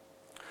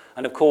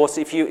 And of course,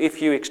 if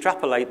you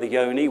extrapolate the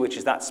yoni, which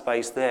is that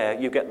space there,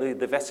 you get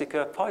the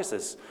vesica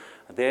piscis.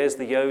 There's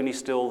the yoni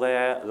still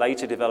there,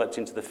 later developed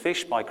into the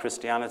fish by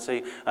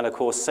Christianity, and of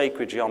course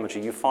sacred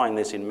geometry. You find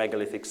this in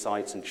megalithic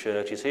sites and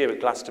churches. Here at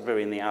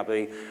Glastonbury in the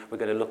Abbey, we're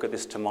going to look at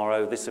this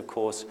tomorrow. This, of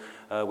course,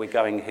 we're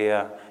going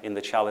here in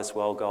the Chalice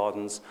Well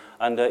Gardens.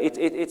 And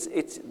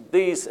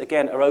these,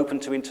 again, are open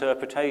to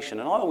interpretation.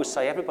 And I always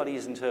say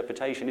everybody's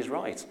interpretation is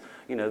right.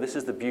 You know, this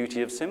is the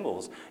beauty of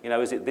symbols. You know,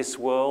 is it this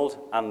world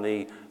and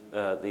the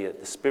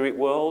spirit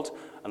world,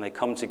 and they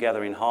come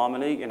together in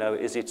harmony? You know,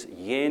 is it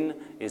yin?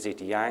 Is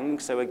it yang?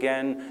 So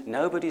again,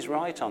 nobody's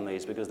right on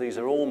these because these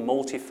are all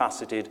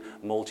multifaceted,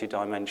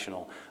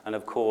 multidimensional. And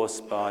of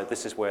course,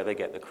 this is where they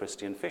get the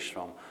Christian fish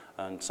from,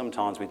 and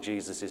sometimes with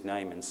Jesus'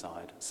 name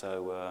inside.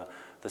 So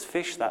the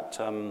fish that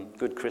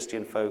good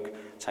Christian folk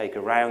take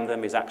around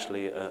them is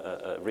actually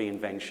a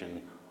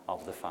reinvention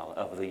of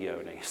the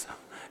yoni. So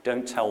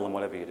don't tell them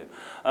whatever you do.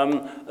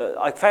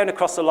 I found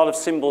across a lot of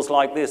symbols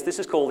like this. This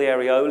is called the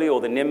areole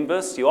or the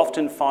nimbus. You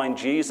often find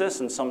Jesus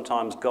and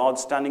sometimes God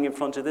standing in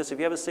front of this. Have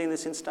you ever seen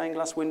this in stained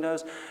glass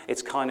windows?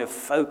 It's kind of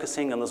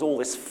focusing, and there's all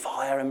this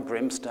fire and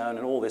brimstone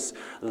and all this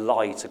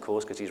light, of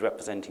course, because he's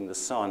representing the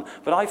sun.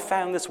 But I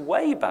found this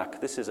way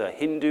back. This is a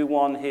Hindu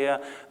one here.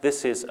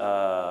 This is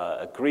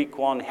a Greek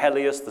one,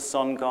 Helios, the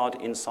sun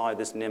god, inside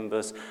this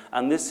nimbus.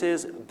 And this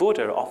is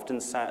Buddha,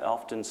 often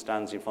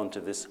stands in front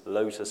of this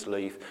lotus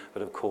leaf.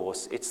 But of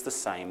course, it's the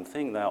same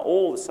thing. They're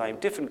all the same,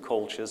 different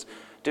cultures,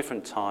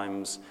 different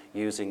times,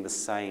 using the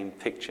same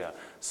picture.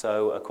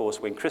 So, of course,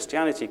 when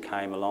Christianity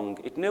came along,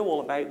 it knew all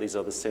about these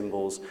other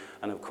symbols,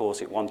 and of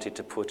course, it wanted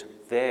to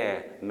put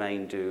their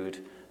main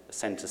dude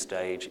center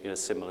stage in a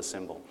similar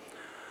symbol.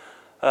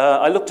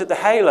 I looked at the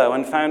halo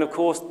and found, of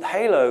course,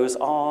 halos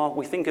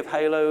we think of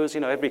halos,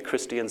 you know, every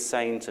Christian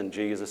saint and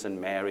Jesus and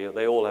Mary,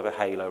 they all have a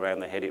halo around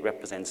their head. It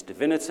represents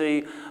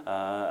divinity,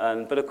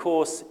 but of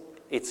course,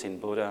 it's in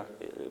Buddha.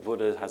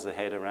 Buddha has a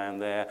head around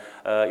there.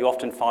 You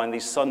often find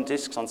these sun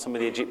discs on some of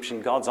the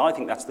Egyptian gods. I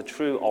think that's the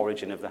true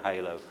origin of the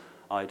halo.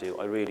 I do,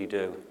 I really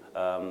do.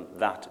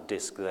 That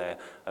disc there.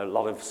 A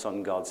lot of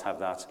sun gods have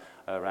that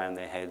around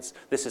their heads.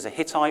 This is a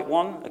Hittite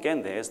one.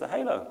 Again, there's the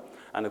halo.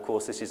 And of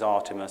course, this is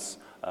Artemis,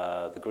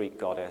 the Greek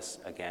goddess,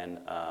 again,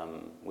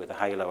 with a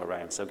halo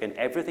around. So again,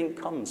 everything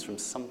comes from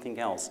something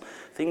else.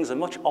 Things are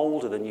much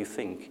older than you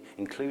think,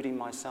 including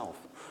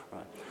myself.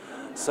 Right.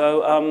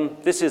 So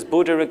this is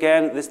Buddha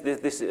again, this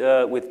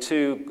with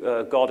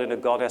two god and a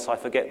goddess. I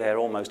forget their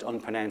almost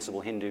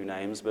unpronounceable Hindu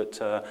names, but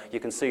you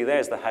can see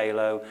there's the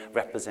halo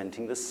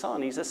representing the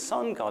sun. He's a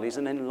sun god, he's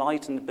an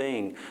enlightened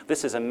being.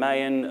 This is a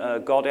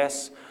Mayan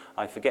goddess.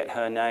 I forget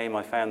her name.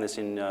 I found this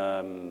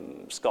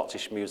in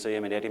Scottish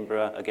Museum in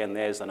Edinburgh. Again,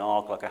 there's an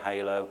arc like a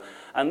halo.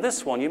 And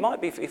this one, you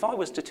might be, if I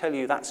was to tell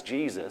you that's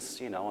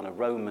Jesus, you know, on a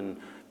Roman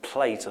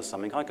plate or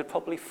something, I could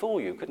probably fool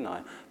you, couldn't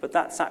I? But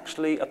that's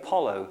actually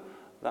Apollo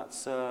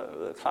That's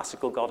the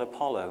classical god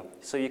Apollo.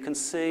 So you can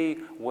see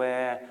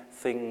where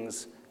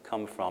things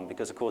come from,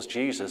 because of course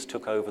Jesus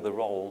took over the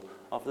role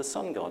of the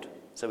sun god,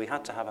 so he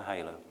had to have a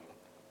halo.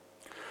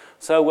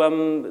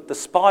 So the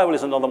spiral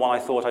is another one I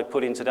thought I'd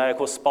put in today. Of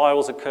course,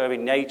 spirals occur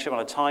in nature on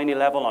a tiny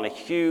level, on a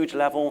huge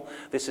level.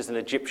 This is an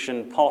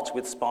Egyptian pot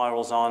with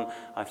spirals on,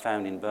 I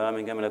found in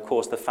Birmingham. And of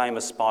course, the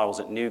famous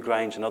spirals at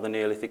Newgrange and other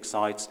Neolithic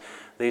sites.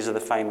 These are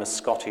the famous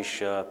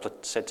Scottish,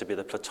 said to be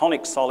the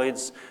Platonic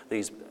solids,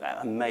 these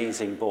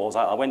amazing balls.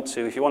 I went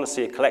to, if you want to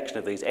see a collection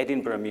of these,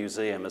 Edinburgh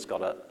Museum has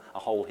got a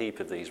whole heap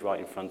of these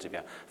right in front of you.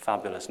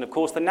 Fabulous. And of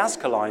course, the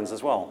Nazca lines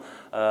as well.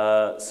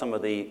 Some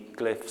of the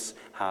glyphs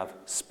have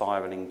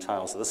spiraling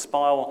tails. So the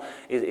spiral,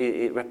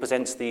 it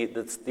represents the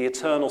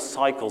eternal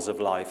cycles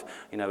of life.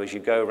 You know, as you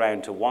go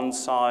around to one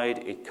side,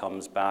 it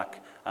comes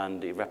back,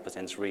 and it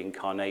represents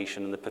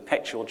reincarnation and the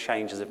perpetual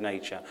changes of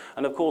nature.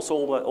 And of course,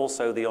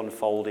 also the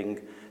unfolding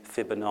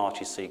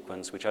Fibonacci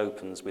sequence, which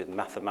opens with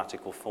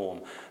mathematical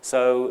form.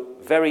 So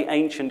very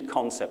ancient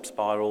concept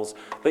spirals,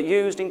 but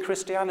used in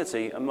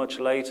Christianity and much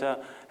later.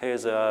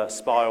 Here's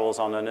spirals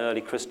on an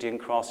early Christian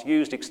cross,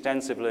 used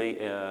extensively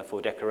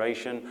for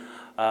decoration.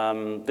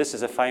 This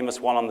is a famous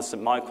one on the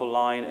St. Michael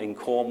line in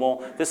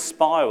Cornwall. This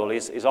spiral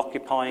is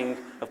occupying,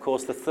 of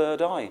course, the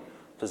third eye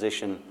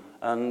position.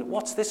 And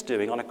what's this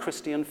doing on a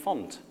Christian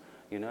font?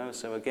 You know,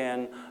 so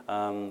again,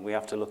 we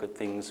have to look at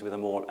things with a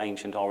more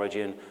ancient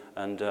origin.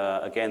 And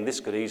again, this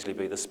could easily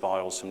be the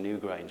spirals from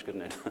Newgrange,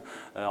 couldn't it?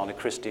 On a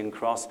Christian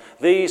cross.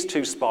 These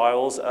two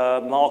spirals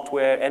marked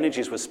where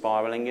energies were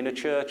spiraling in a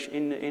church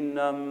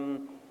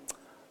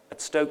at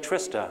Stoke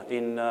Trista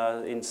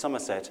in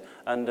Somerset.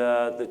 And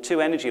the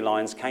two energy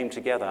lines came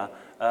together,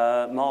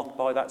 marked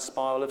by that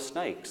spiral of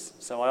snakes.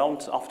 So I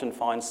often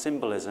find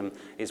symbolism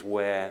is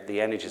where the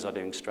energies are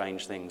doing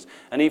strange things.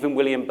 And even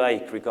William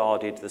Bake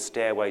regarded the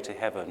stairway to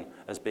heaven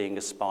as being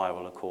a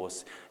spiral, of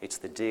course. It's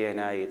the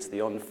DNA, it's the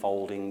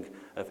unfolding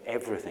of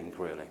everything,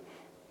 really.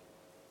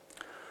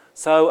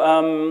 So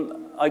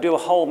I do a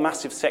whole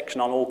massive section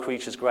on all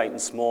creatures great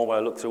and small, where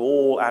I look through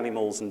all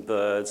animals and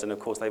birds, and of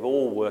course they've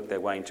all worked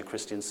their way into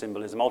Christian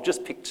symbolism. I'll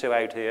just pick two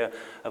out here.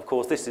 Of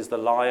course, this is the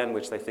lion,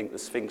 which they think the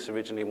Sphinx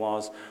originally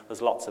was.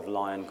 There's lots of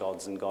lion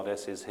gods and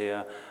goddesses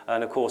here.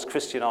 And of course,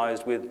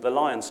 Christianized with the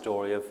lion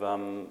story of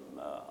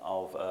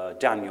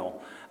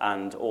Daniel,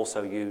 and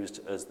also used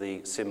as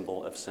the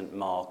symbol of St.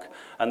 Mark.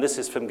 And this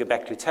is from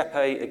Göbekli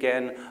Tepe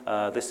again.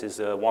 This is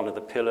one of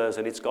the pillars,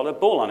 and it's got a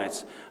bull on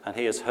it. And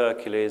here's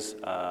Hercules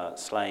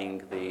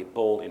slaying the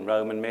bull in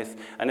Roman myth.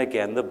 And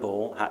again, the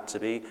bull had to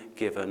be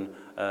given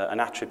an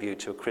attribute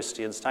to a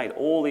Christian state.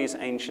 All these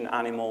ancient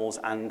animals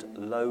and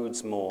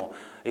loads more,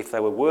 if they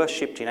were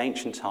worshipped in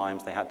ancient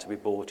times, they had to be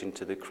brought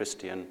into the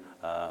Christian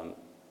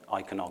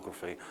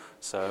iconography.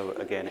 So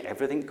again,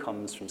 everything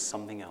comes from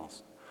something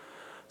else.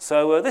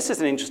 So this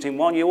is an interesting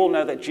one. You all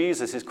know that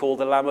Jesus is called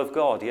the Lamb of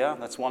God, yeah?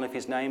 That's one of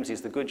his names.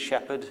 He's the Good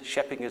Shepherd,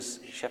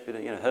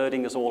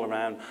 herding us all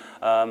around.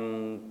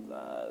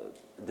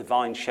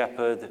 Divine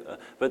Shepherd.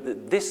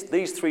 But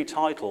these three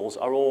titles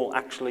are all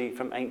actually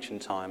from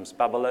ancient times.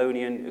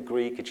 Babylonian,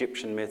 Greek,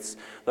 Egyptian myths.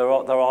 There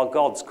are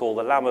gods called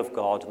the Lamb of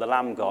God, the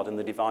Lamb God, and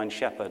the Divine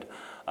Shepherd.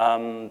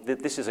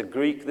 This is a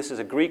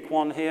Greek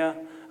one here,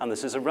 and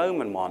this is a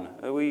Roman one.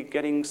 Are we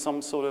getting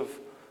some sort of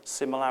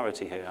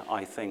similarity here,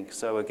 I think?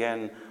 So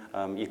again,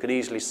 you can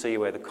easily see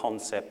where the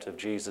concept of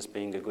Jesus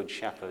being a good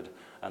shepherd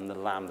and the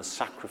lamb, the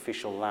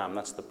sacrificial lamb,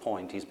 that's the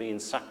point. He's being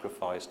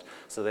sacrificed,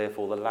 so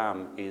therefore the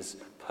lamb is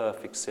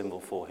perfect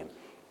symbol for him.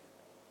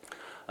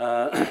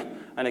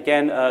 And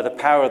again, the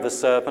power of the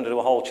serpent. I do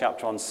a whole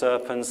chapter on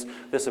serpents.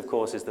 This, of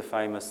course, is the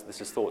famous. This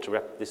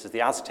is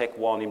the Aztec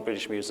one in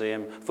British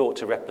Museum, thought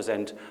to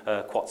represent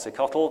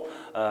Quetzalcoatl.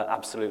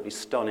 Absolutely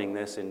stunning.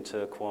 This in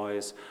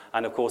turquoise.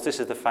 And of course, this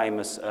is the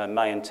famous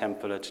Mayan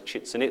temple at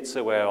Chichen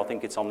Itza, where I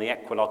think it's on the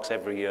equinox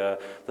every year.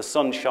 The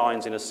sun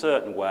shines in a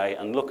certain way,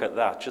 and look at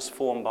that, just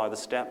formed by the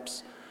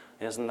steps.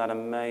 Isn't that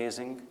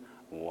amazing?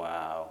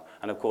 Wow.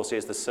 And of course,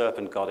 here's the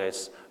serpent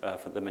goddess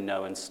for the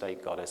Minoan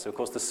state goddess. So of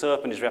course, the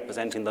serpent is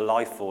representing the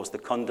life force, the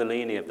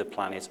kundalini of the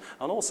planet,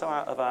 and also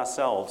of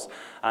ourselves,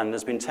 and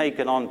has been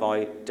taken on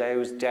by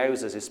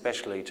dowsers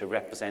especially to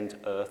represent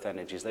earth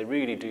energies. They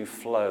really do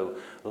flow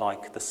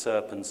like the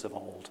serpents of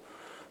old.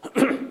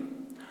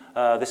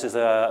 This is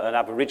an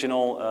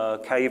Aboriginal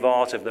cave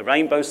art of the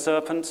rainbow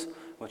serpent,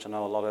 which I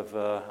know a lot of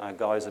our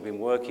guys have been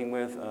working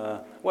with.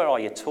 Where are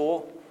you,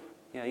 Tor?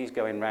 Yeah, he's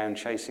going around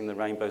chasing the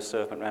rainbow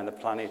serpent around the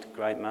planet.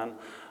 Great man.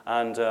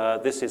 And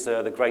this is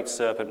the Great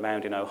Serpent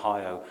Mound in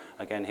Ohio.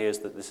 Again,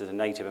 this is a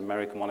Native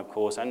American one, of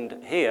course. And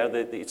here,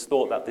 it's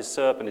thought that this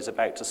serpent is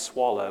about to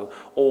swallow,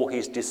 or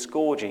he's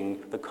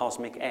disgorging the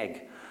cosmic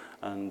egg,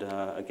 and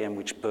again,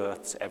 which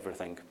births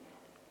everything.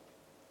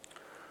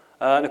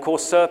 And of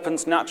course,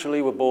 serpents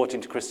naturally were brought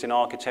into Christian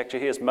architecture.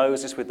 Here's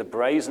Moses with the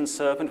brazen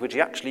serpent, which he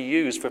actually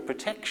used for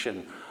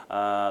protection.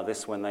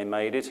 This when they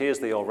made it. Here's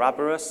the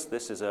Ouroboros.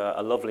 This is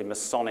a lovely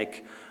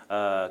Masonic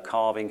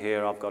carving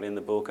here I've got in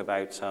the book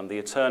about the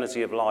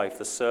eternity of life.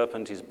 The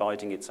serpent is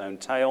biting its own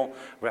tail,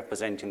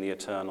 representing the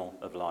eternal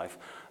of life.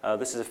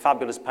 This is a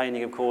fabulous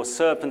painting, of course.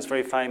 Serpents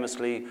very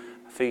famously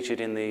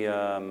featured in the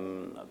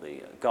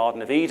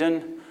Garden of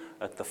Eden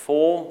at the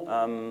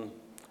fall.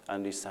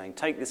 And he's saying,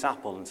 take this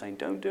apple, and saying,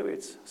 don't do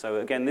it. So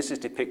again, this is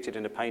depicted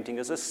in a painting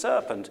as a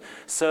serpent.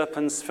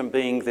 Serpents, from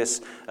being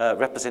this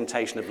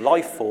representation of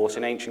life force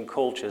in ancient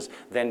cultures,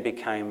 then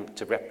became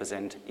to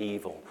represent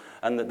evil.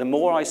 And the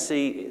more I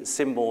see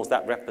symbols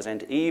that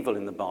represent evil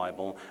in the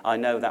Bible, I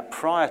know that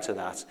prior to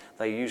that,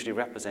 they usually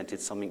represented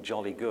something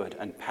jolly good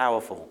and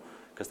powerful,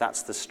 because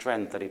that's the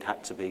strength that it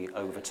had to be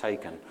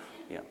overtaken.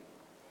 Yeah.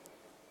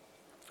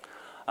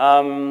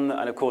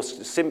 And of course,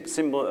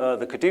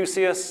 the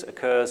caduceus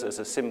occurs as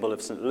a symbol of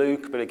St.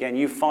 Luke, but again,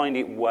 you find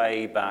it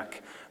way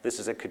back. This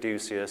is a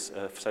caduceus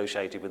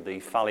associated with the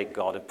phallic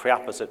god of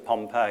Priapus at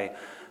Pompeii.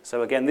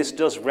 So again, this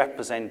does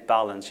represent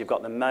balance. You've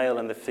got the male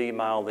and the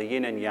female, the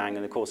yin and yang,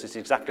 and of course, it's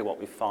exactly what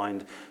we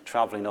find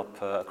traveling up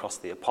across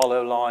the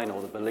Apollo line,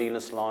 or the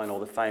Belinus line,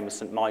 or the famous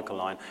St. Michael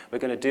line. We're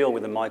going to deal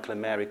with the Michael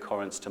and Mary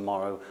currents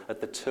tomorrow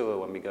at the tour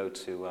when we go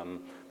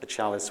to the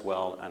Chalice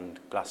Well and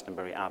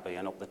Glastonbury Abbey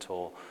and up the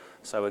Tor.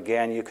 So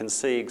again, you can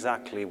see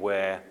exactly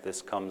where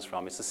this comes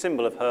from. It's a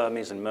symbol of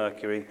Hermes and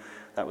Mercury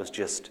that was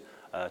just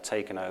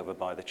taken over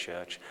by the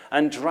church.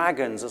 And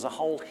dragons, there's a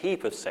whole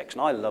heap of section.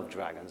 I love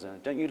dragons.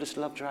 Don't you just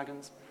love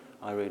dragons?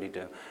 I really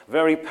do.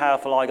 Very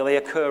powerful idol. They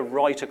occur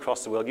right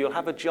across the world. You'll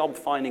have a job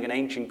finding an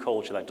ancient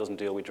culture that doesn't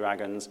deal with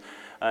dragons.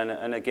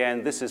 And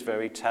again, this is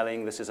very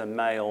telling. This is a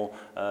male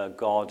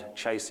god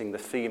chasing the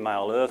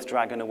female earth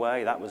dragon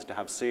away. That was to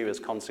have serious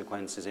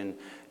consequences in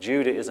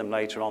Judaism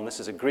later on. This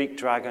is a Greek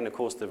dragon. Of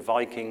course, the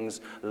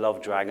Vikings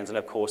love dragons. And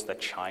of course, the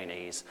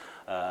Chinese.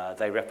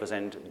 They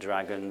represent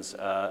dragons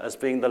as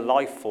being the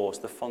life force,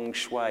 the feng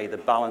shui, the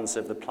balance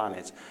of the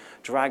planet.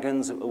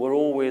 Dragons were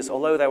always,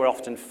 although they were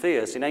often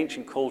fierce, in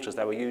ancient cultures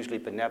they were usually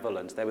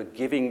benevolent. They were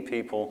giving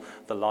people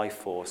the life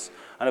force.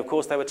 And of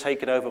course they were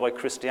taken over by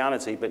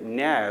Christianity, but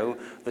now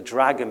the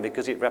dragon,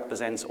 because it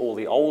represents all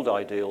the old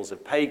ideals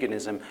of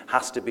paganism,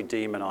 has to be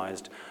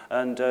demonized.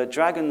 And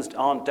dragons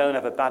don't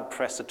have a bad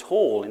press at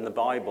all in the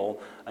Bible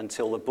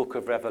until the book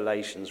of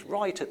Revelations.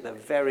 Right at the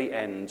very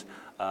end,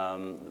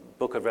 the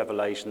book of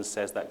Revelation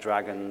says that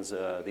dragons,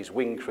 these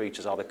winged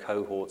creatures, are the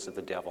cohorts of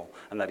the devil,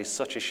 and that is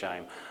such a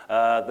shame.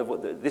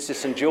 This is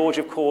St. George,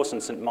 of course,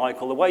 and St.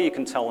 Michael. The way you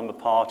can tell them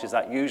apart is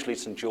that usually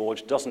St.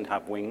 George doesn't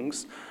have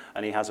wings,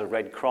 and he has a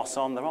red cross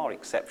on. There are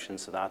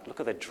exceptions to that. Look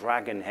at the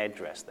dragon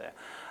headdress there.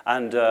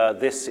 And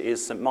this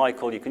is St.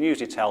 Michael. You can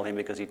usually tell him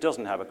because he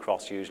doesn't have a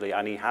cross usually,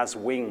 and he has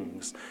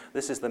wings.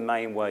 This is the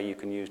main way you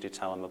can usually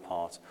tell them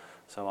apart.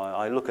 So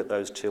I look at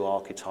those two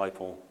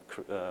archetypal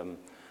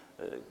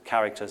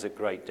characters at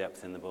great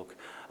depth in the book.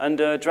 And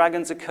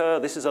dragons occur.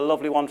 This is a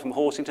lovely one from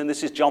Horsington.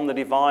 This is John the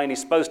Divine. He's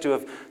supposed to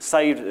have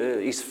saved,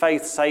 his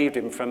faith saved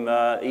him from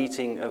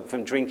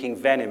from drinking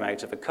venom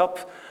out of a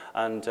cup.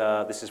 And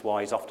this is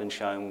why he's often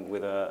shown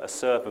with a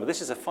serpent. But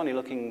this is a funny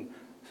looking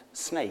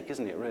snake,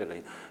 isn't it,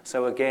 really?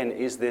 So again,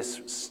 is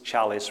this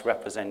chalice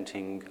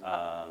representing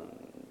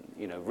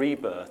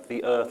rebirth,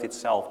 the earth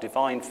itself,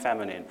 divine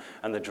feminine,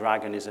 and the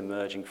dragon is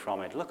emerging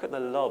from it. Look at the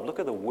love, look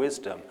at the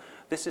wisdom.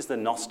 This is the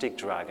Gnostic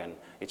dragon.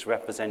 It's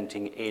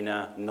representing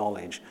inner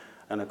knowledge.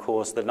 And of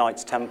course, the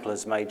Knights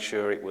Templars made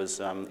sure it was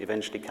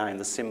eventually became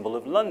the symbol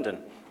of London.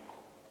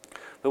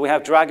 But we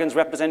have dragons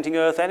representing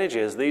earth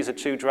energies. These are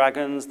two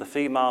dragons, the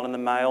female and the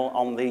male,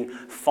 on the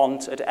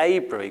font at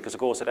Avebury, because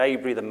of course at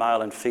Avebury the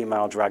male and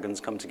female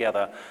dragons come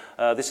together.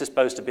 This is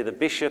supposed to be the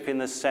bishop in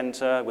the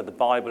centre with the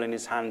Bible in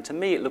his hand. To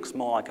me it looks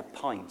more like a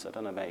pint, I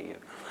don't know about you.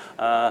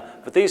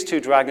 But these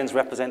two dragons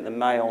represent the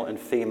male and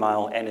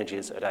female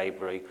energies at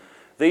Avebury.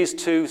 These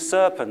two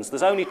serpents,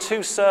 there's only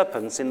two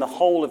serpents in the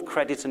whole of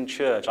Crediton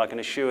Church, I can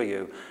assure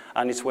you,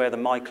 and it's where the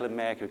Michael and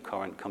Mercury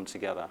current come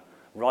together,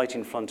 right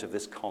in front of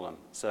this column.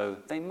 So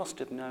they must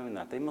have known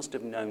that. They must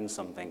have known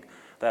something.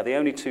 They're the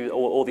only two,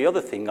 or the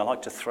other thing, I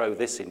like to throw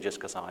this in just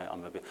because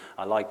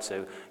I like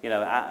to,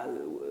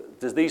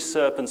 does these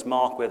serpents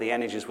mark where the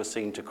energies were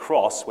seen to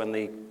cross when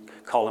the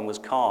column was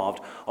carved,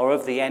 or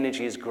have the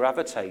energies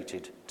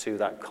gravitated to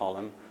that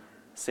column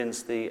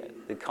since the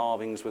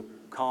carvings were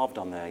carved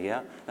on there,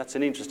 yeah? That's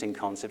an interesting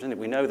concept, isn't it?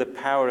 We know the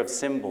power of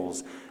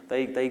symbols.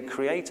 They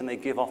create and they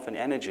give off an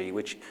energy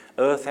which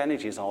earth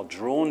energies are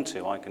drawn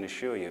to, I can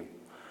assure you.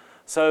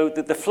 So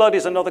the flood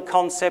is another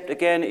concept.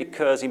 Again, it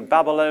occurs in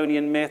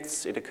Babylonian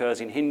myths, it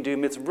occurs in Hindu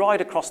myths. Right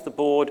across the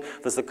board,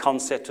 there's the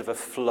concept of a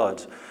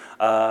flood.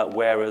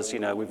 whereas, you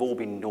know, we've all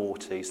been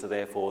naughty, so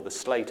therefore the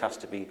slate has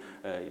to be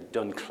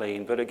done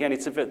clean. But again,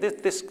 it's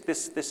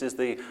this is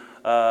the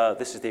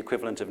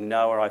equivalent of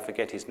Noah, I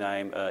forget his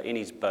name, in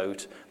his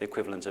boat, the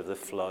equivalent of the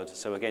flood.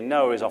 So again,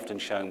 Noah is often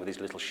shown with his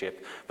little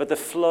ship. But the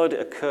flood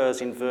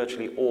occurs in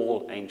virtually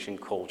all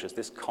ancient cultures,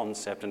 this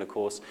concept, and of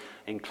course,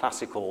 in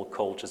classical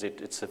cultures,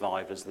 it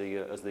survived as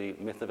the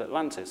myth of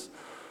Atlantis.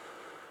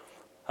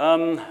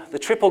 The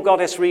triple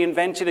goddess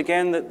reinvented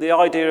again. The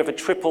idea of a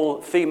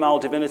triple female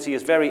divinity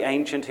is very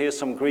ancient. Here's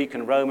some Greek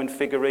and Roman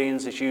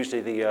figurines. It's usually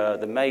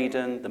the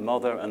maiden, the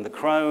mother, and the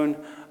crone.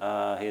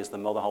 Here's the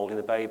mother holding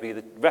the baby,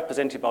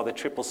 represented by the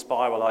triple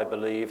spiral, I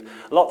believe.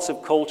 Lots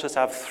of cultures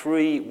have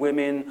three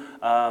women.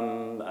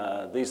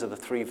 These are the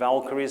three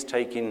Valkyries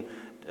taking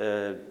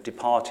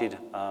departed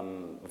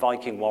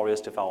Viking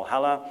warriors to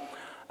Valhalla.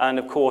 And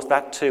of course,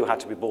 that too had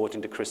to be brought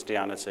into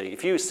Christianity.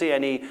 If you see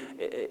any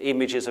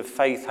images of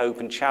faith, hope,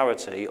 and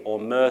charity, or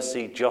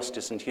mercy,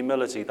 justice, and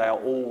humility, they are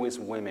always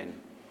women.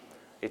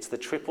 It's the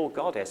triple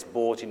goddess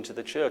brought into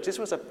the church. This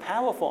was a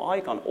powerful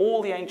icon.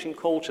 All the ancient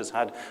cultures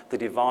had the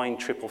divine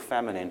triple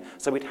feminine,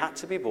 so it had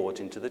to be brought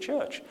into the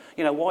church.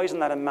 You know, why isn't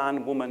that a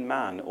man, woman,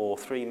 man, or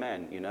three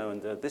men? You know,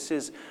 and this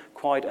is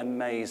quite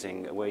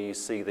amazing where you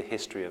see the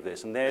history of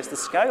this. And there's the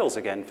scales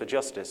again for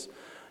justice,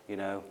 you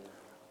know.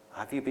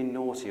 Have you been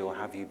naughty or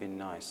have you been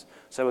nice?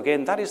 So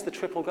again, that is the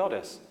triple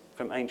goddess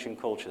from ancient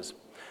cultures.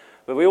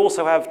 But we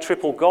also have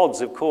triple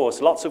gods, of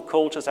course. Lots of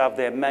cultures have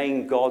their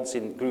main gods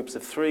in groups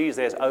of threes.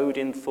 There's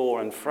Odin,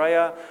 Thor, and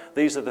Freya.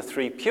 These are the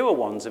three pure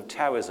ones of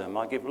Taoism.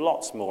 I give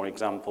lots more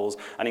examples.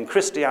 And in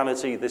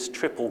Christianity, this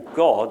triple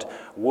god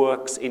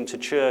works into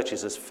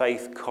churches as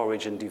faith,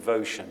 courage, and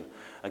devotion.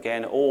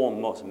 Again, all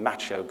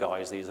macho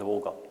guys. These have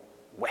all got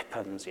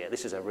weapons. Yeah,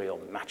 this is a real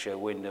macho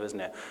window, isn't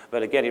it?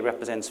 But again, it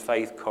represents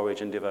faith,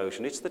 courage, and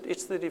devotion. It's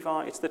the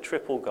divine, it's the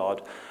triple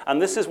god. And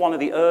this is one of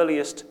the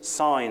earliest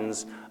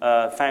signs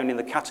found in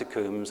the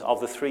catacombs of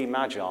the three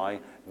magi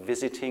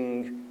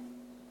visiting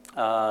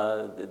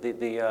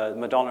the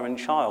Madonna and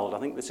Child. I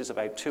think this is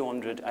about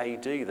 200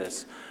 AD,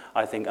 this,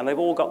 I think. And they've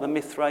all got the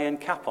Mithraean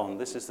cap on.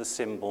 This is the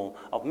symbol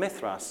of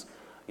Mithras.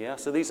 Yeah,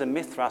 so these are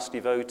Mithras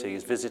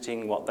devotees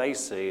visiting what they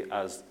see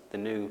as the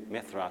new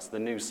Mithras, the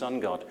new sun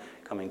god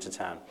coming to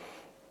town.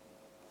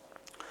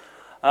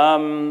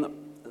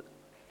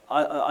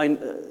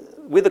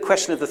 With the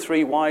question of the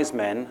three wise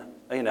men,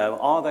 you know,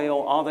 are they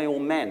all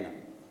men?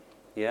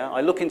 Yeah,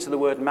 I look into the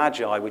word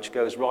magi, which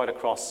goes right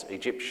across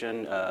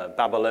Egyptian,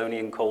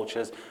 Babylonian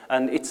cultures,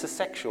 and it's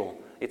asexual.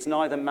 It's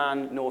neither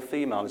man nor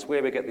female. It's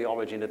where we get the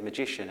origin of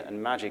magician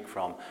and magic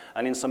from.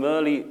 And in some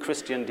early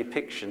Christian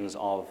depictions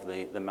of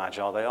the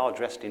magi, they are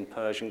dressed in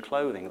Persian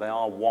clothing. They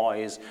are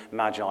wise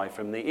magi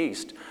from the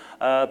east.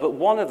 But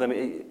one of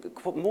them,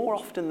 more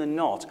often than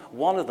not,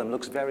 one of them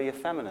looks very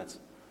effeminate.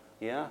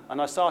 Yeah?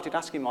 And I started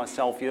asking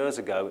myself years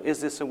ago, is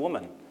this a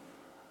woman?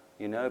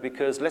 You know,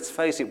 because let's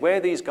face it,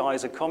 where these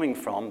guys are coming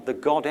from, the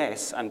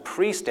goddess and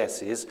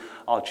priestesses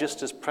are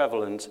just as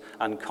prevalent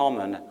and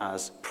common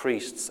as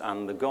priests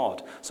and the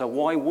god. So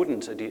why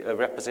wouldn't a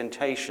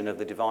representation of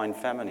the divine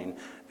feminine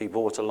be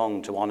brought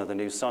along to honor the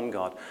new sun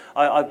god?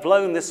 I've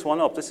blown this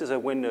one up. This is a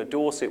window,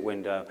 Dorset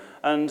window.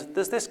 And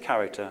there's this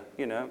character,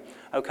 you know.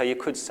 Okay, you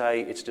could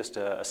say it's just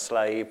a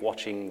slave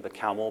watching the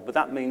camel, but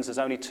that means there's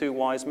only two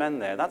wise men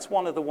there. That's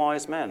one of the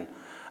wise men.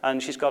 And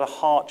she's got a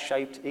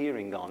heart-shaped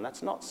earring on.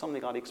 That's not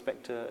something I'd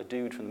expect a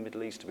dude from the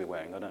Middle East to be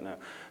wearing, I don't know.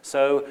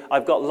 So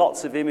I've got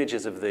lots of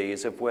images of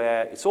these, of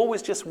where it's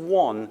always just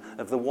one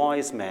of the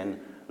wise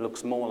men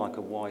looks more like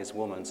a wise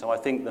woman. So I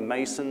think the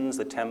Masons,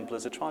 the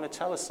Templars are trying to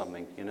tell us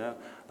something, you know,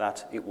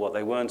 that they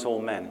weren't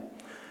all men.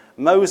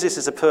 Moses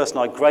is a person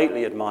I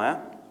greatly admire.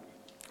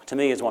 To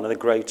me, is one of the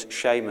great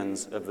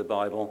shamans of the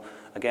Bible.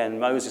 Again,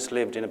 Moses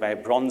lived in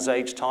about Bronze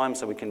Age time,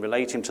 so we can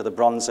relate him to the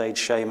Bronze Age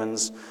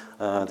shamans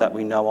that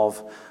we know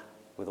of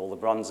with all the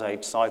Bronze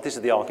Age sites. This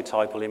is the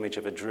archetypal image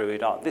of a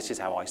druid. This is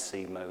how I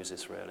see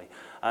Moses, really.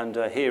 And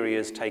here he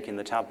is taking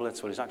the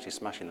tablets. Well, he's actually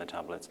smashing the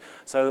tablets.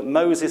 So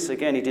Moses,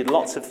 again, he did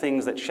lots of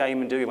things that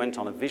shaman do. He went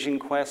on a vision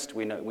quest.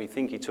 We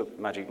think he took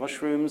magic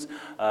mushrooms.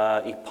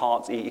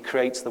 He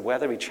creates the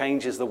weather. He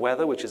changes the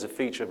weather, which is a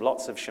feature of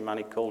lots of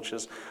shamanic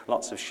cultures,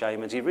 lots of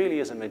shamans. He really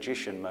is a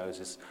magician,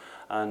 Moses.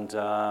 And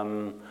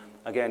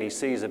again, he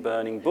sees a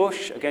burning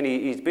bush. Again,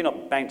 he's been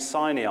up Mount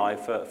Sinai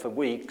for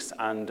weeks,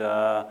 and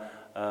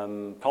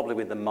probably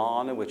with the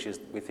mana, which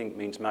we think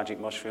means magic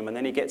mushroom, and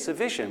then he gets a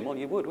vision. Well,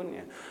 you would, wouldn't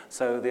you?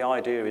 So the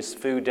idea is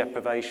food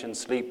deprivation,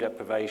 sleep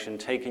deprivation,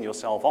 taking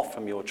yourself off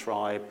from your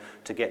tribe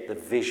to get the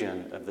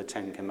vision of the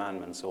Ten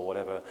Commandments or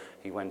whatever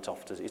he went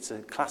off to. It's a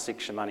classic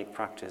shamanic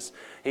practice.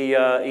 He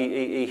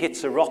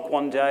hits a rock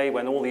one day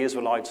when all the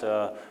Israelites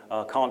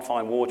can't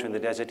find water in the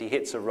desert. He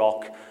hits a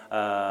rock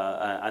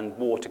and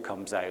water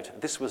comes out.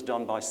 This was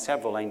done by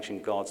several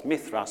ancient gods.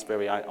 Mithras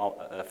very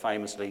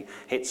famously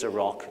hits a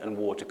rock and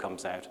water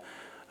comes out.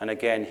 And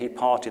again, he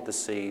parted the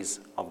seas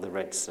of the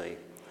Red Sea.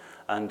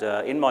 And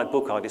in my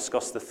book, I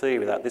discuss the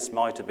theory that this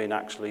might have been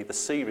actually the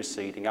sea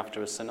receding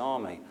after a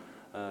tsunami.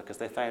 because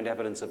they found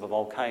evidence of a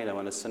volcano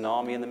and a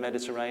tsunami in the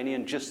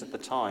Mediterranean just at the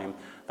time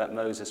that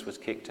Moses was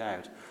kicked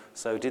out.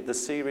 So did the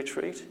sea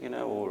retreat, you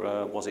know,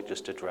 or was it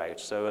just a drought?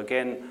 So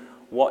again,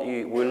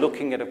 we're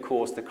looking at, of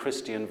course, the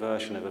Christian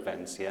version of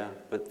events, yeah?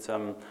 But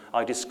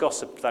I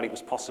discuss that it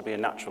was possibly a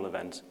natural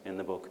event in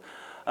the book.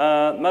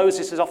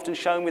 Moses is often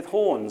shown with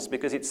horns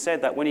because it's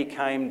said that when he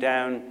came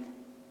down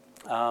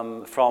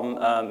from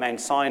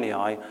Mount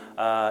Sinai,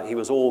 he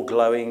was all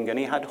glowing and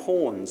he had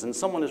horns, and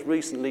someone has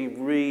recently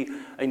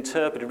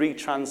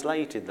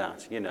retranslated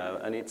that, you know,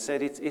 and it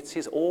said it's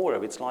his aura,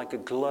 it's like a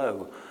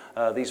glow,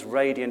 these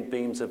radiant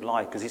beams of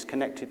light, because he's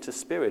connected to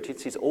spirit.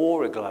 It's his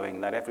aura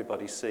glowing that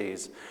everybody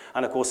sees.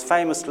 And of course,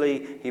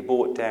 famously, he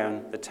brought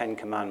down the 10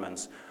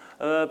 Commandments.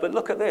 But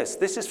look at this.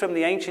 This is from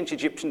the ancient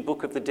Egyptian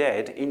Book of the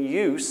Dead, in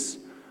use,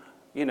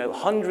 you know,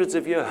 hundreds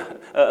of years,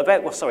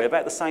 about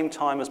the same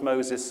time as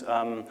Moses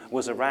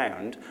was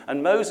around.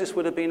 And Moses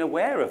would have been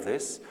aware of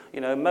this.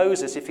 You know,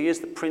 Moses, if he is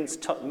the Prince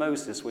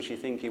Tutmosis, which you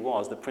think he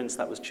was, the prince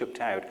that was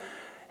chucked out,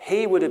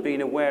 he would have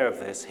been aware of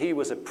this. He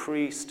was a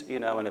priest, you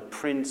know, and a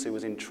prince who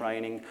was in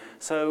training.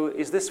 So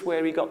is this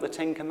where he got the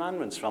 10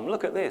 Commandments from?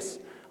 Look at this.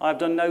 I have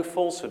done no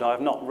falsehood, I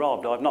have not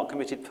robbed, I have not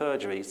committed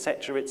perjury,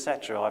 etc.,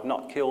 etc., I have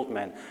not killed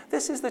men.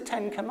 This is the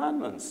 10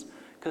 Commandments,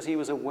 because he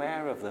was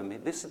aware of them.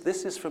 This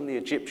is from the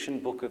Egyptian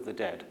Book of the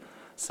Dead.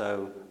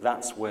 So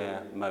that's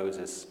where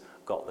Moses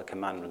got the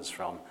commandments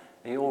from.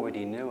 He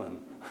already knew them.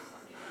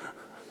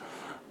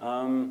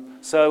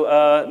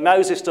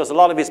 Moses does a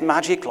lot of his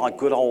magic, like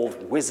good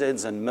old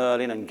wizards and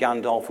Merlin and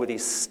Gandalf with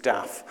his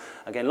staff.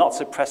 Again,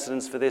 lots of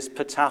precedents for this.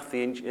 Ptah,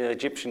 the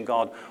Egyptian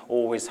god,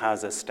 always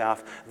has a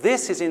staff.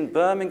 This is in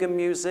Birmingham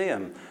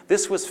Museum.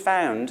 This was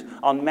found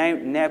on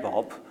Mount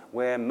Nebo,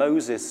 where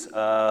Moses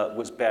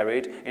was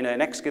buried, in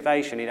an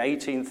excavation in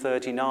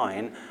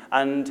 1839,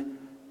 and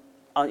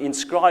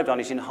inscribed on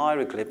it in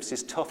hieroglyphs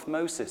is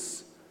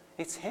Tuthmosis.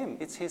 It's him,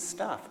 it's his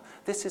staff.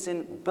 This is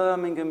in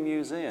Birmingham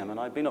Museum, and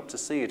I've been up to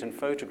see it and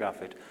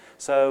photograph it.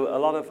 So a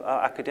lot of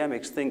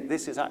academics think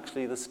this is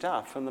actually the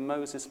staff from the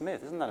Moses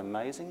myth. Isn't that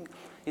amazing?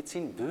 It's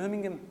in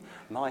Birmingham,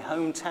 my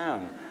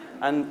hometown,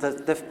 and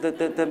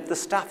the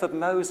staff of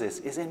Moses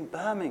is in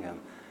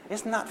Birmingham.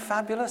 Isn't that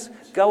fabulous?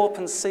 Go up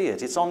and see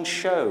it. It's on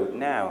show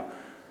now.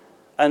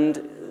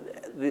 And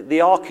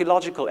the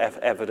archaeological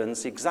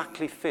evidence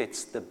exactly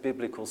fits the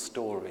biblical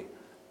story.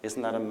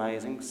 Isn't that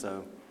amazing?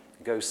 So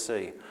go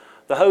see.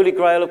 The Holy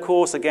Grail, of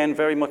course, again,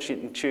 very much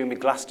in tune with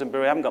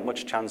Glastonbury. I haven't got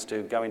much chance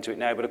to go into it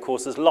now, but of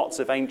course there's lots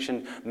of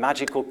ancient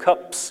magical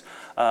cups.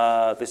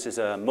 This is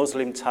a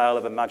Muslim tale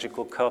of a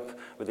magical cup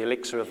with the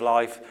elixir of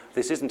life.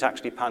 This isn't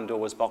actually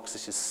Pandora's box.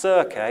 This is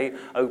Circe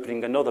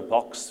opening another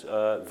box.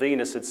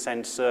 Venus had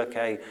sent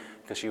Circe,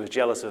 because she was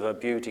jealous of her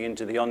beauty,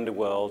 into the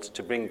underworld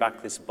to bring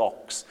back this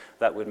box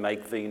that would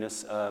make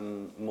Venus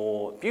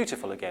more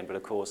beautiful again. But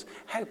of course,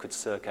 how could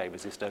Circe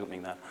resist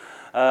opening that?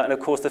 And of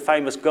course, the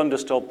famous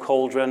Gunderstorp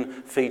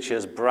cauldron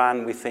features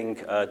Bran, we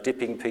think,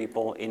 dipping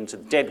people,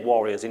 dead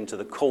warriors, into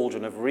the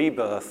cauldron of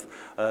rebirth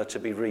to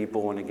be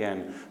reborn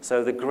again.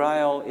 So the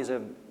Grail is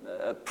a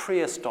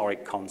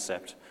prehistoric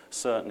concept.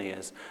 Certainly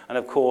is. And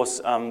of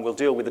course, we'll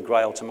deal with the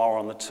Grail tomorrow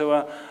on the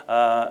tour.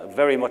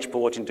 Very much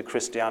brought into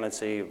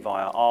Christianity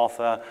via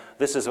Arthur.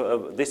 This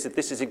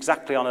is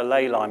exactly on a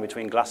ley line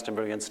between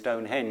Glastonbury and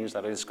Stonehenge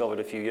that I discovered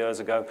a few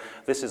years ago.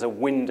 This is a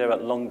window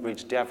at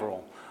Longbridge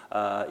Deverill.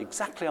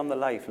 Exactly on the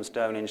ley from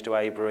Stonehenge to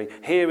Avebury.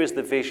 Here is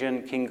the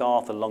vision King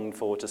Arthur longed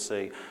for to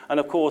see.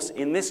 And of course,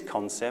 in this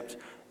concept,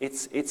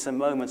 it's a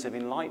moment of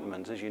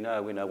enlightenment, as you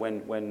know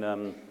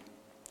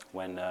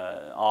when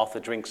Arthur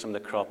drinks from the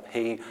cup,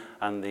 he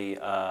and the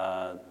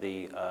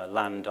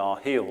land are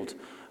healed.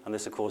 And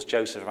this, of course,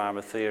 Joseph of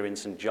Arimathea in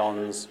St.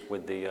 John's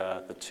with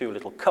the two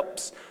little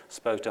cups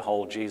supposed to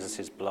hold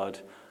Jesus' blood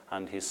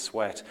and his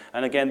sweat.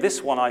 And again,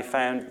 this one I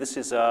found, this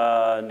is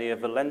near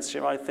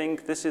Valencia, I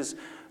think. This is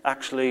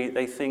actually,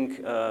 they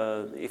think,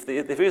 if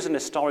there is an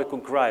historical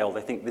Grail,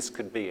 they think this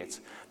could be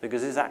it,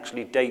 because this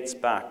actually dates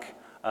back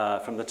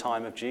from the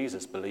time of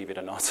Jesus, believe it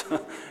or not.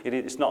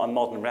 It's not a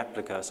modern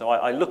replica. So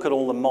I look at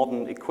all the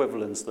modern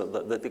equivalents,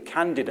 the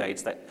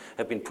candidates that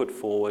have been put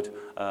forward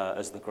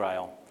as the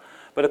Grail.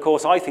 But of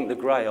course, I think the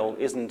Grail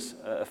isn't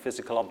a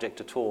physical object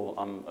at all.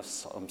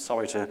 I'm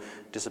sorry to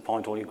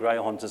disappoint all you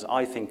Grail hunters.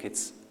 I think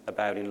it's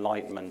about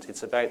enlightenment.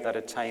 It's about that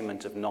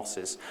attainment of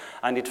gnosis.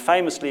 And it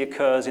famously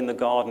occurs in the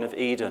Garden of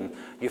Eden.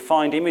 You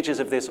find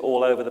images of this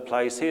all over the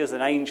place. Here's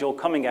an angel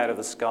coming out of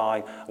the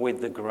sky with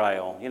the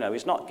Grail. You know,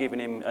 he's not giving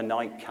him a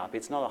nightcap.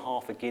 It's not a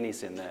half a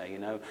Guinness in there, you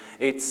know.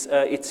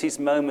 It's his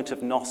moment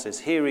of gnosis.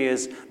 Here he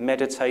is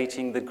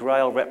meditating. The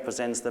Grail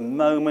represents the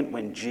moment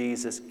when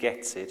Jesus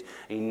gets it.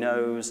 He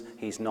knows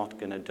he's not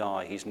going to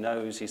die. He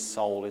knows his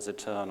soul is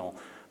eternal.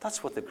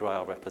 That's what the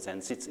Grail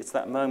represents. It's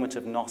that moment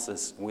of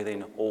gnosis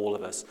within all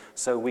of us,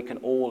 so we can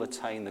all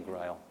attain the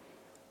Grail,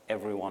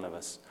 every one of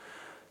us.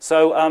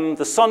 So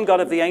the sun god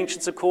of the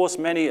ancients, of course,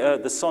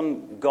 the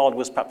sun god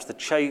was perhaps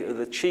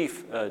the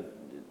chief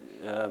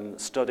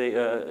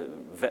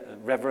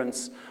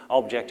reverence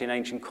object in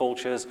ancient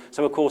cultures.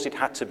 So, of course, it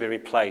had to be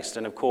replaced.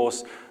 And, of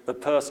course, the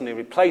person who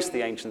replaced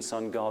the ancient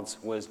sun gods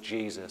was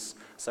Jesus.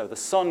 So the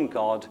sun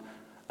god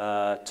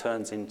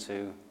turns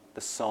into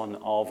the Son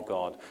of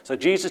God. So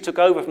Jesus took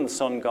over from the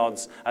sun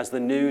gods as the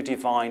new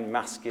divine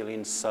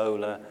masculine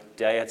solar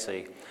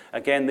deity.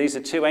 Again, these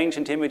are two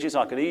ancient images.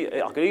 I could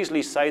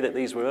easily say that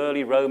these were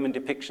early Roman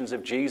depictions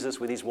of Jesus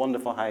with his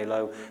wonderful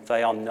halo.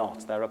 They are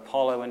not. They're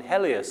Apollo and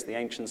Helios, the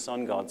ancient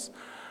sun gods.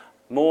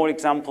 More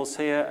examples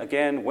here.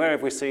 Again, where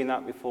have we seen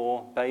that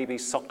before? Baby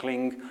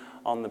suckling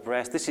on the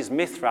breast. This is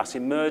Mithras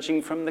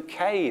emerging from the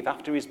cave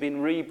after he's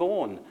been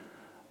reborn.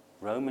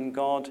 Roman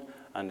god.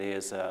 And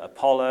here's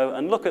Apollo.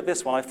 And look at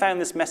this one. I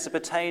found this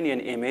Mesopotamian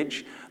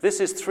image. This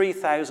is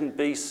 3000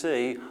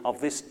 BC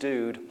of this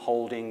dude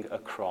holding a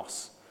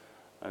cross.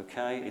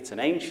 Okay? It's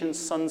an ancient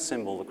sun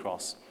symbol, the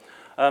cross.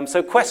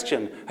 So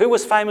question, who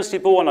was famously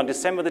born on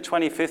December the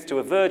 25th to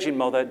a virgin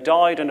mother,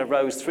 died and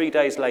arose 3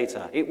 days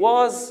later? It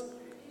was?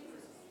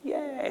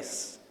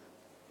 Yes.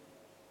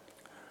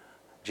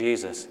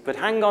 Jesus. But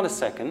hang on a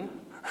second.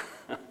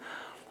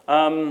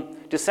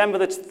 December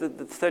the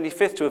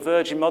 35th to a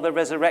virgin mother,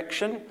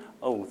 resurrection.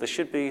 Oh, there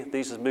should be,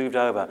 these have moved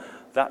over.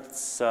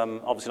 That's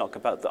obviously not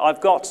compatible.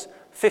 I've got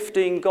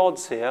 15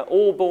 gods here,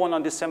 all born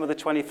on December the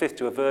 25th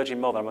to a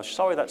virgin mother. I'm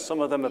sorry that some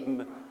of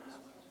them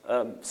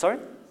have... sorry?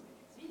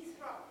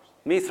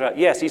 Mithra,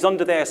 yes, he's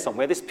under there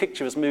somewhere. This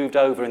picture has moved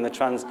over in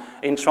trying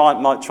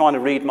to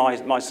read my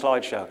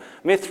slideshow.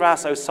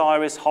 Mithras,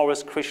 Osiris,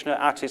 Horus, Krishna,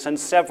 Attis, and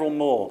several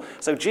more.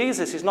 So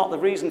Jesus is not the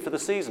reason for the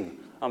season,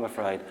 I'm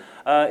afraid.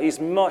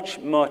 He's much,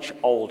 much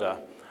older.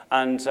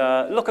 And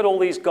look at all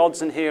these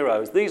gods and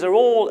heroes. These are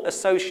all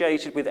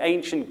associated with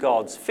ancient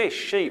gods. Fish,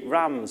 sheep,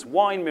 rams,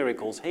 wine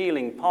miracles,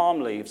 healing,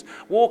 palm leaves,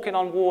 walking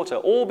on water.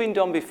 All been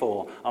done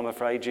before, I'm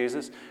afraid,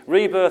 Jesus.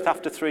 Rebirth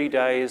after 3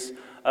 days.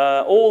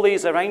 All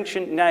these are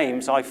ancient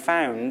names I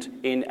found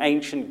in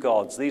ancient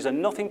gods. These are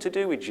nothing to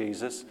do with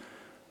Jesus.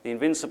 The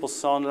invincible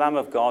Son, Lamb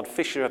of God,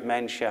 Fisher of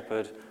men,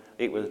 Shepherd.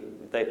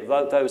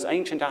 Those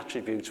ancient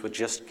attributes were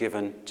just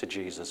given to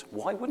Jesus.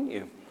 Why wouldn't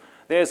you?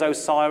 There's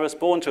Osiris,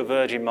 born to a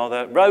virgin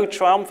mother, rode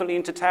triumphantly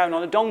into town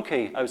on a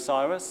donkey,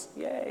 Osiris,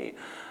 yay.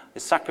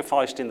 Is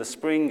sacrificed in the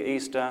spring,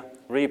 Easter,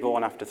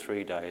 reborn after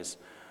 3 days.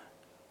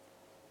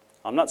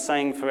 I'm not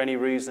saying for any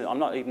reason, I'm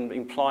not even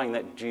implying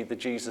that the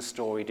Jesus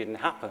story didn't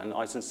happen.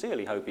 I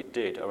sincerely hope it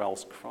did, or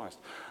else Christ.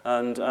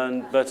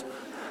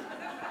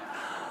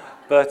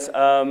 But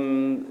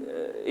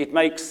it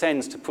makes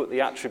sense to put the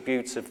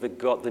attributes of the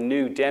god, the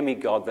new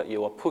demigod that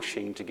you are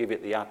pushing, to give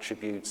it the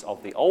attributes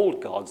of the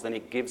old gods, then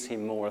it gives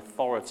him more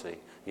authority.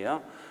 Yeah,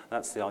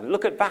 that's the idea.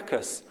 Look at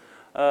Bacchus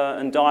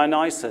and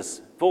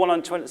Dionysus, born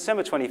on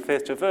December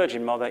 25th to a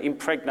virgin mother,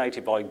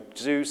 impregnated by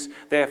Zeus,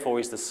 therefore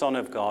he's the son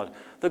of God,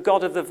 the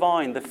god of the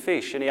vine, the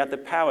fish, and he had the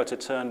power to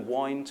turn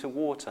wine to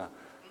water.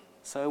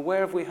 So where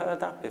have we heard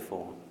that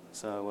before?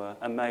 So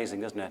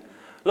amazing, isn't it?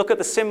 Look at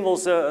the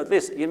symbols.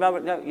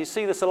 You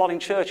see this a lot in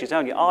churches,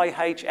 don't you?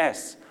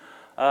 IHS.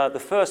 The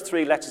first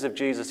 3 letters of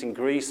Jesus in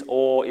Greece,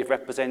 or it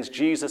represents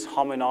Jesus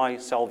Homini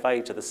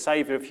Salvator, the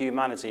Saviour of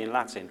humanity in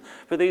Latin.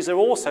 But these are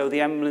also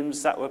the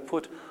emblems that were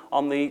put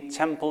on the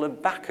temple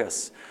of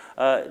Bacchus.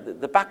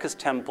 The Bacchus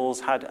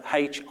temples had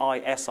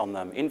HIS on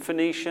them. In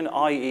Phoenician,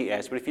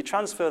 IES. But if you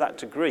transfer that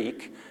to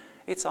Greek,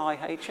 it's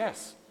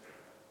IHS.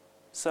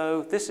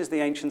 So this is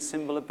the ancient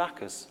symbol of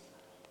Bacchus,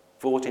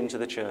 brought into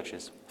the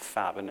churches.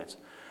 Fab, isn't it?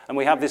 And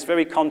we have this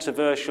very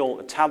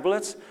controversial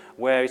tablet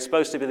where it's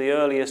supposed to be the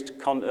earliest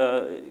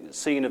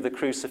scene of the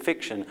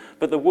crucifixion.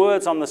 But the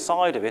words on the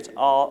side of it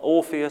are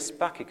Orpheus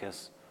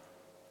Bacchicus.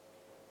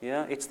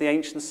 Yeah, it's the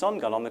ancient sun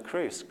god on the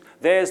cruise.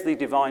 There's the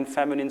divine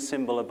feminine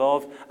symbol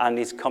above, and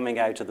he's coming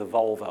out of the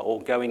vulva,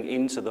 or going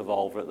into the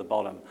vulva at the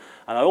bottom.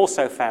 And I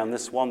also found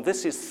this one.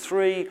 This is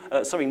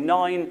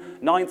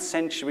 9th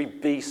century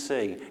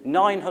BC,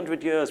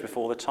 900 years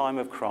before the time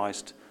of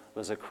Christ.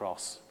 There's a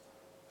cross.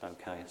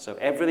 Okay, so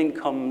everything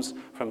comes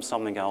from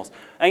something else.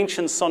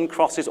 Ancient sun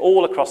crosses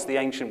all across the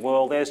ancient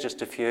world, there's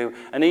just a few,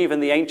 and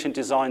even the ancient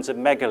designs of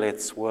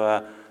megaliths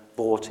were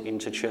brought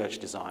into church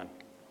design.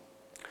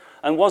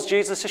 And was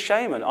Jesus a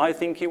shaman? I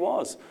think he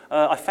was.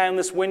 I found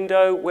this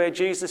window where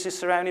Jesus is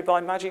surrounded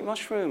by magic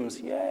mushrooms.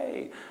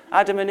 Yay!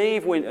 Adam and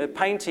Eve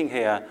painting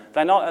here.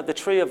 They're not, the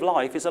tree of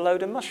life is a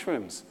load of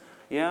mushrooms.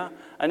 Yeah,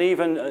 and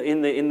even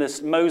in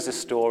this Moses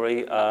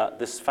story,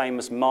 this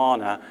famous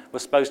manna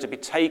was supposed to be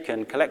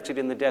taken, collected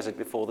in the desert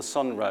before the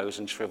sun rose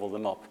and shriveled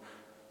them up.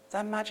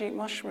 They're magic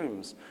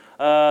mushrooms.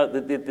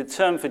 The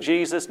term for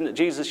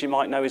Jesus, you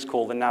might know, is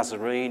called the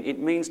Nazarene. It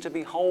means to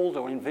behold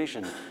or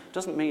envision. It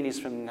doesn't mean he's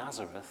from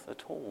Nazareth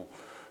at all.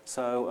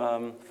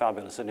 So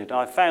fabulous, isn't it?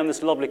 I found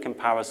this lovely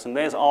comparison.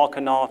 There's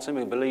Akhenaten,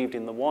 who believed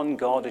in the one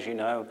God, as you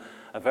know,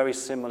 a very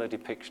similar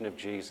depiction of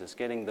Jesus,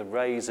 getting the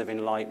rays of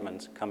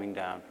enlightenment coming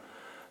down.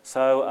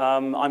 So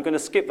I'm going to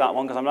skip that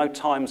one because I know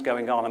time's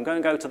going on. I'm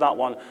going to go to that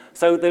one.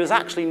 So there's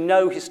actually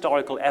no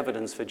historical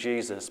evidence for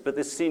Jesus, but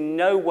this in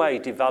no way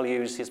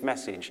devalues his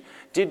message.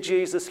 Did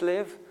Jesus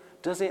live?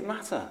 Does it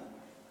matter?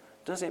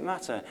 Does it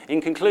matter? In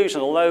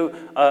conclusion, although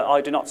I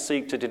do not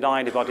seek to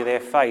deny anybody their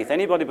faith,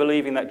 anybody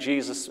believing that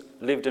Jesus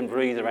lived and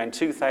breathed around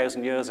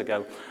 2,000 years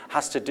ago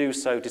has to do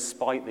so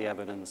despite the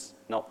evidence,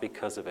 not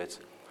because of it.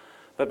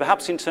 But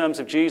perhaps in terms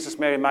of Jesus,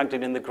 Mary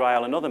Magdalene, the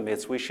Grail and other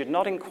myths, we should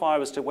not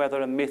inquire as to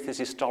whether a myth is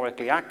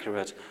historically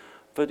accurate,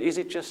 but is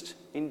it just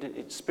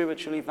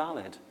spiritually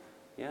valid?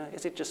 Yeah,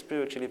 is it just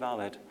spiritually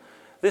valid?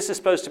 This is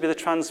supposed to be the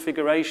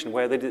transfiguration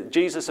where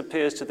Jesus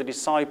appears to the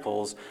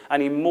disciples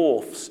and he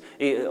morphs.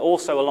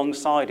 Also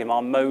alongside him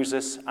are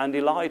Moses and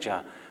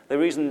Elijah. The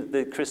reason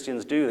the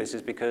Christians do this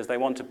is because they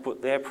want to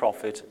put their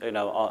prophet,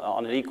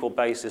 on an equal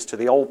basis to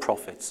the old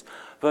prophets.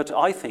 But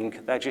I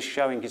think they're just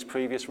showing his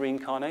previous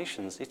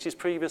reincarnations. It's his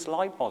previous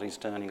light bodies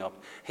turning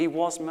up. He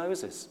was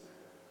Moses.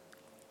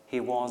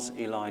 He was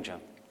Elijah.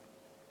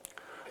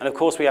 And of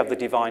course we have the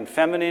divine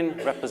feminine,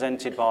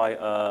 represented by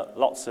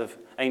lots of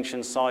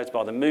ancient sites,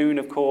 by the moon,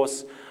 of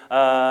course.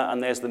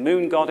 And there's the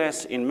moon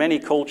goddess in many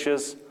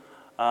cultures,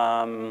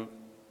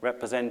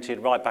 represented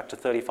right back to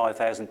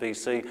 35,000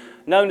 BC,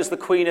 known as the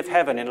Queen of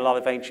Heaven in a lot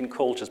of ancient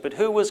cultures. But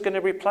who was going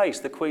to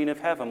replace the Queen of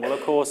Heaven? Well,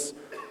 of course,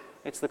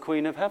 it's the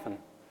Queen of Heaven.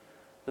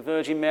 The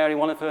Virgin Mary,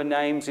 one of her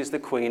names is the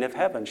Queen of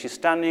Heaven. She's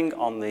standing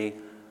on the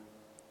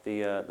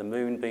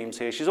moonbeams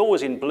here. She's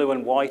always in blue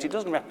and white. It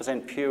doesn't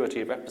represent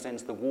purity. It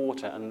represents the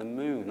water and the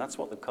moon. That's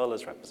what the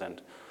colours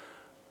represent.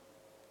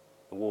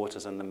 The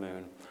waters and the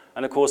moon.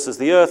 And of course, there's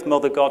the Earth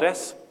Mother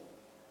Goddess.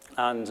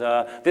 And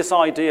this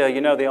idea,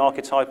 the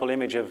archetypal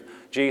image of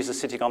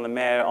Jesus sitting on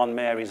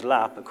Mary's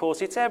lap, of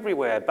course, it's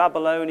everywhere.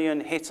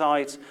 Babylonian,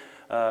 Hittite,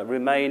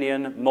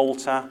 Romanian,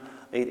 Malta.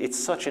 It's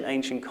such an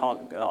ancient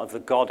of the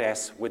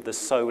goddess with the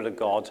solar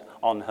god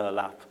on her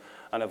lap.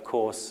 And of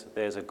course,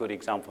 there's a good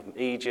example from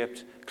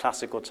Egypt,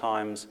 classical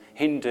times,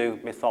 Hindu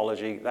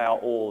mythology, they are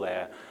all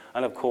there.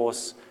 And of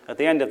course, at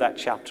the end of that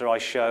chapter, I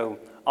show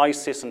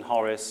Isis and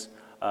Horus,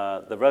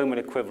 the Roman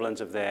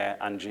equivalent of there,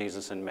 and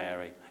Jesus and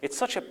Mary. It's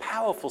such a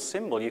powerful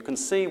symbol. You can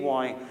see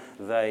why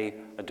they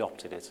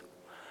adopted it.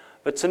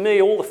 But to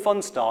me, all the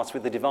fun starts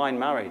with the divine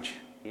marriage.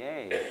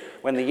 Yay.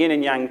 When the yin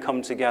and yang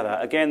come together.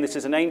 Again, this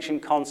is an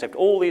ancient concept.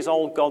 All these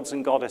old gods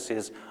and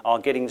goddesses are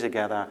getting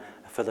together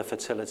for the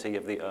fertility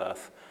of the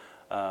earth.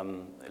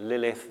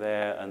 Lilith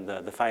there, and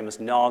the famous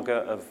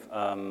Naga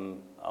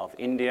of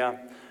India.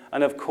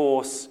 And of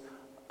course,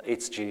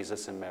 it's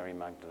Jesus and Mary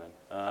Magdalene.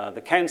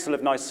 The Council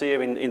of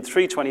Nicaea in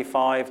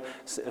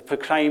 325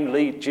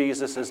 proclaimed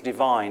Jesus as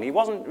divine. He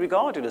wasn't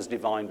regarded as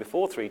divine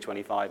before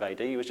 325 AD.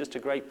 He was just a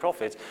great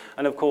prophet.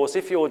 And of course,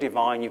 if you're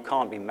divine, you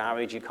can't be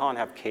married, you can't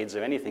have kids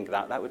or anything like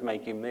that. That would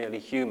make you merely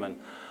human.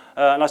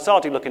 And I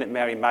started looking at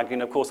Mary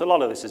Magdalene. Of course, a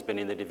lot of this has been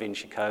in the Da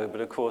Vinci Code,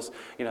 but of course,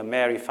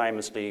 Mary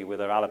famously, with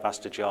her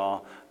alabaster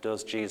jar,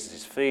 does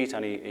Jesus' feet,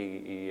 and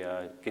he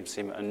gives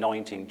him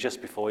anointing just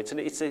before.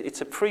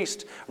 It's a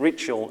priest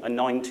ritual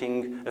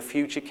anointing a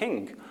future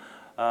king.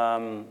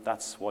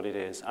 That's what it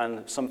is.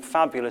 And some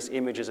fabulous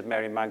images of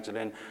Mary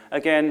Magdalene.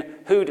 Again,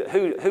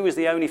 who is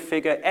the only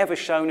figure ever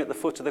shown at the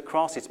foot of the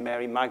cross? It's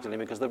Mary Magdalene,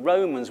 because the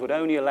Romans would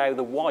only allow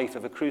the wife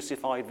of a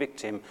crucified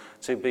victim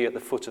to be at the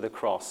foot of the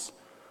cross.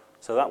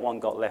 So that one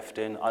got left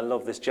in. I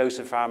love this.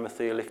 Joseph of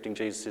Arimathea lifting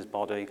Jesus'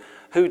 body.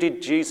 Who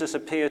did Jesus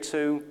appear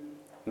to?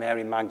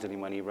 Mary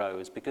Magdalene when he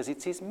rose, because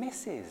it's his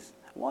missus.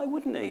 Why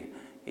wouldn't he?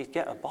 He'd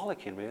get a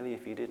bollocking, really,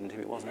 if he didn't, if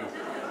it wasn't.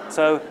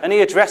 So, and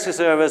he addresses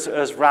her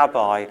as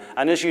rabbi.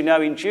 And as you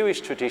know, in Jewish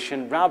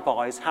tradition,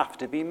 rabbis have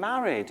to be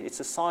married.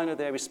 It's a sign of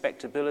their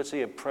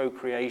respectability, of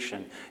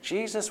procreation.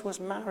 Jesus was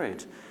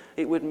married.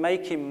 It would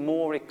make him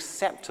more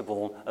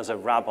acceptable as a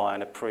rabbi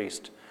and a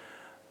priest.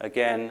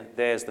 Again,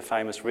 there's the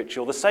famous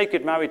ritual. The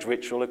sacred marriage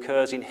ritual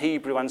occurs in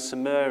Hebrew and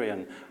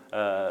Sumerian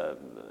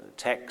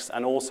texts,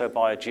 and also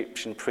by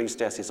Egyptian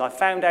priestesses. I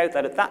found out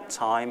that at that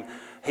time,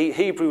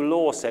 Hebrew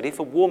law said if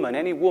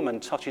any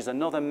woman touches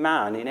another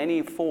man in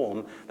any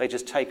form, they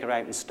just take her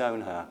out and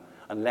stone her,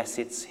 unless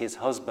it's his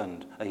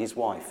husband or his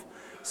wife.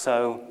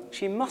 So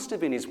she must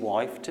have been his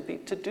wife to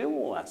do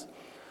all that,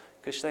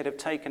 because they'd have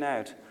taken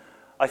out.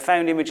 I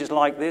found images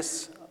like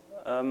this.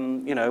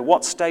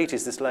 What state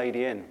is this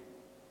lady in?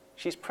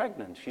 She's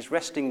pregnant. She's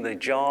resting the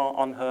jar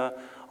on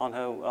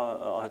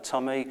her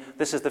tummy.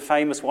 This is the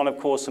famous one, of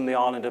course, from the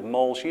island of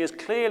Mull. She is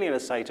clearly in a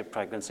state of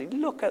pregnancy.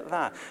 Look at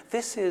that.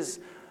 This is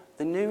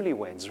the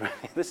newlyweds,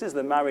 really. This is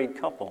the married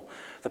couple.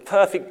 The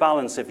perfect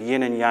balance of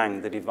yin and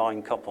yang, the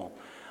divine couple.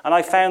 And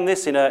I found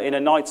this in a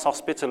Knights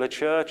Hospitaller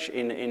church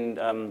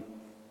in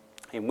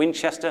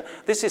Winchester.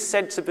 This is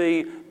said to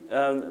be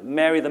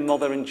Mary, the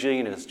mother, and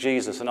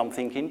Jesus. And I'm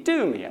thinking,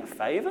 do me a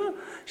favour.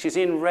 She's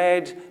in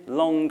red,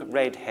 long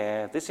red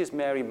hair. This is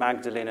Mary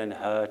Magdalene and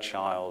her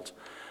child.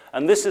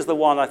 And this is the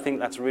one I think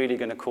that's really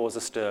going to cause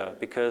a stir,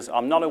 because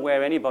I'm not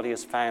aware anybody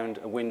has found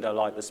a window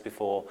like this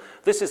before.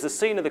 This is the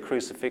scene of the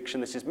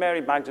crucifixion. This is Mary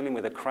Magdalene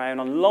with a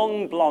crown on,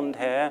 long blonde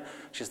hair.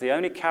 She's the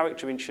only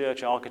character in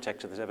church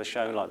architecture that's ever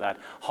shown like that,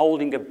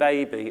 holding a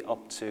baby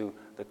up to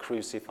the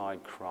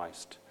crucified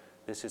Christ.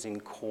 This is in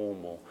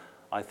Cornwall.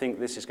 I think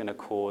this is going to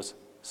cause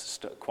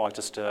quite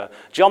a stir.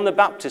 John the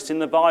Baptist in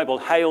the Bible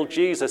hailed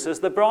Jesus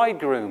as the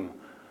bridegroom.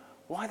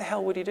 Why the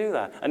hell would he do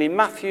that? And in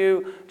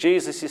Matthew,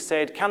 Jesus has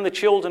said, can the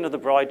children of the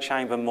bride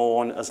chamber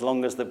mourn as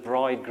long as the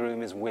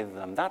bridegroom is with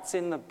them? That's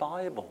in the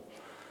Bible.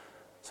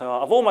 So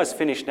I've almost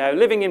finished now.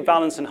 Living in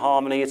balance and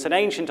harmony, it's an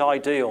ancient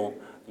ideal,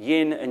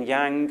 yin and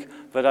yang,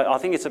 but I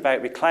think it's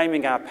about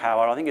reclaiming our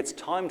power. I think it's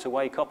time to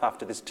wake up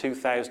after this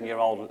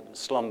 2,000-year-old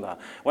slumber.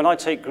 When I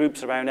take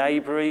groups around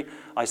Avebury,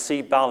 I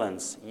see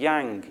balance.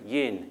 Yang,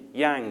 yin,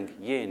 yang,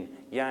 yin,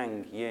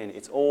 yang, yin.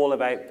 It's all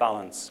about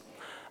balance.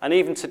 And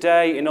even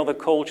today, in other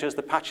cultures,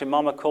 the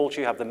Pachamama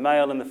culture, you have the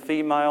male and the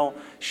female,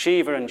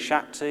 Shiva and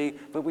Shakti,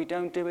 but we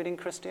don't do it in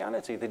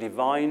Christianity. The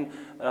divine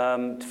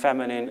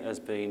feminine has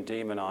been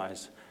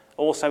demonized.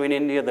 Also in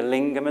India, the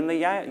lingam and the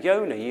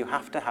yoni, you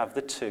have to have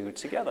the two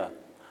together.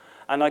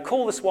 And I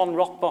call this one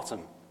rock bottom.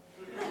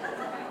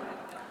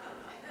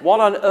 What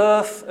on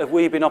earth have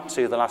we been up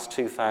to the last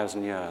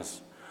 2,000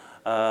 years?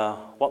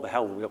 What the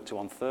hell were we up to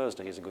on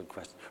Thursday is a good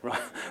question. Right.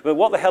 But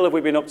what the hell have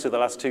we been up to the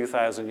last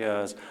 2,000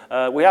 years?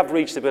 We have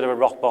reached a bit of a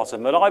rock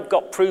bottom, but I've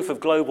got proof of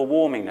global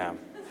warming now.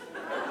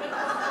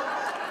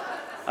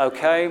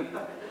 Okay?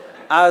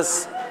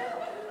 As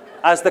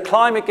the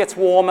climate gets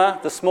warmer,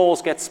 the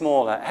smalls get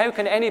smaller. How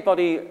can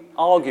anybody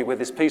argue with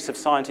this piece of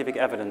scientific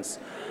evidence?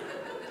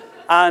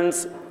 And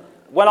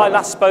when I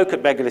last spoke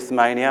at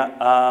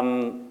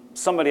Megalithomania,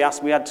 somebody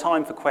asked, we had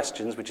time for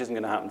questions, which isn't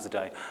going to happen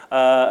today,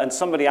 and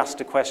somebody asked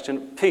a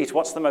question, Pete,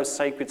 what's the most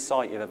sacred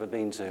site you've ever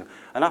been to?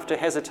 And after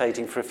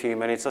hesitating for a few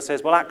minutes, I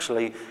says, well,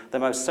 actually, the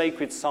most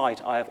sacred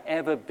site I have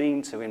ever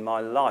been to in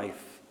my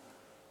life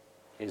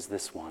is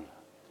this one.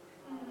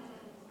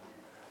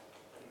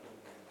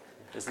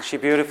 Isn't she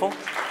beautiful?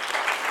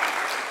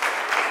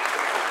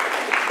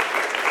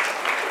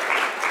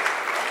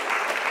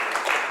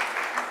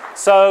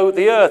 So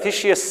the earth, is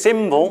she a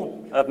symbol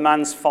of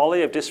man's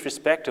folly, of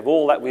disrespect, of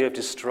all that we have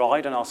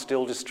destroyed and are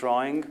still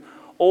destroying?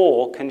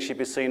 Or can she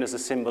be seen as a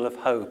symbol of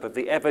hope, of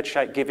the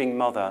ever-giving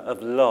mother,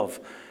 of love?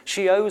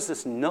 She owes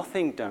us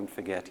nothing, don't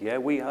forget, yeah?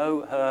 We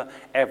owe her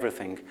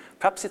everything.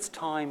 Perhaps it's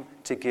time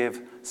to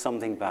give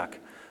something back.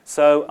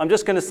 So I'm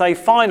just going to say,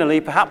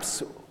 finally,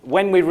 perhaps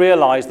when we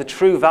realize the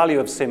true value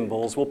of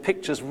symbols, will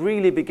pictures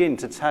really begin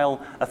to tell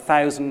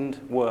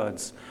 1,000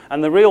 words?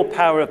 And the real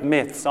power of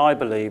myths, I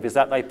believe, is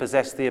that they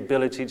possess the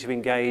ability to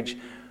engage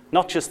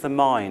not just the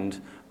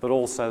mind, but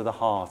also the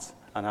heart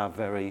and our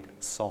very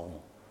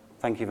soul.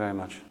 Thank you very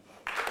much.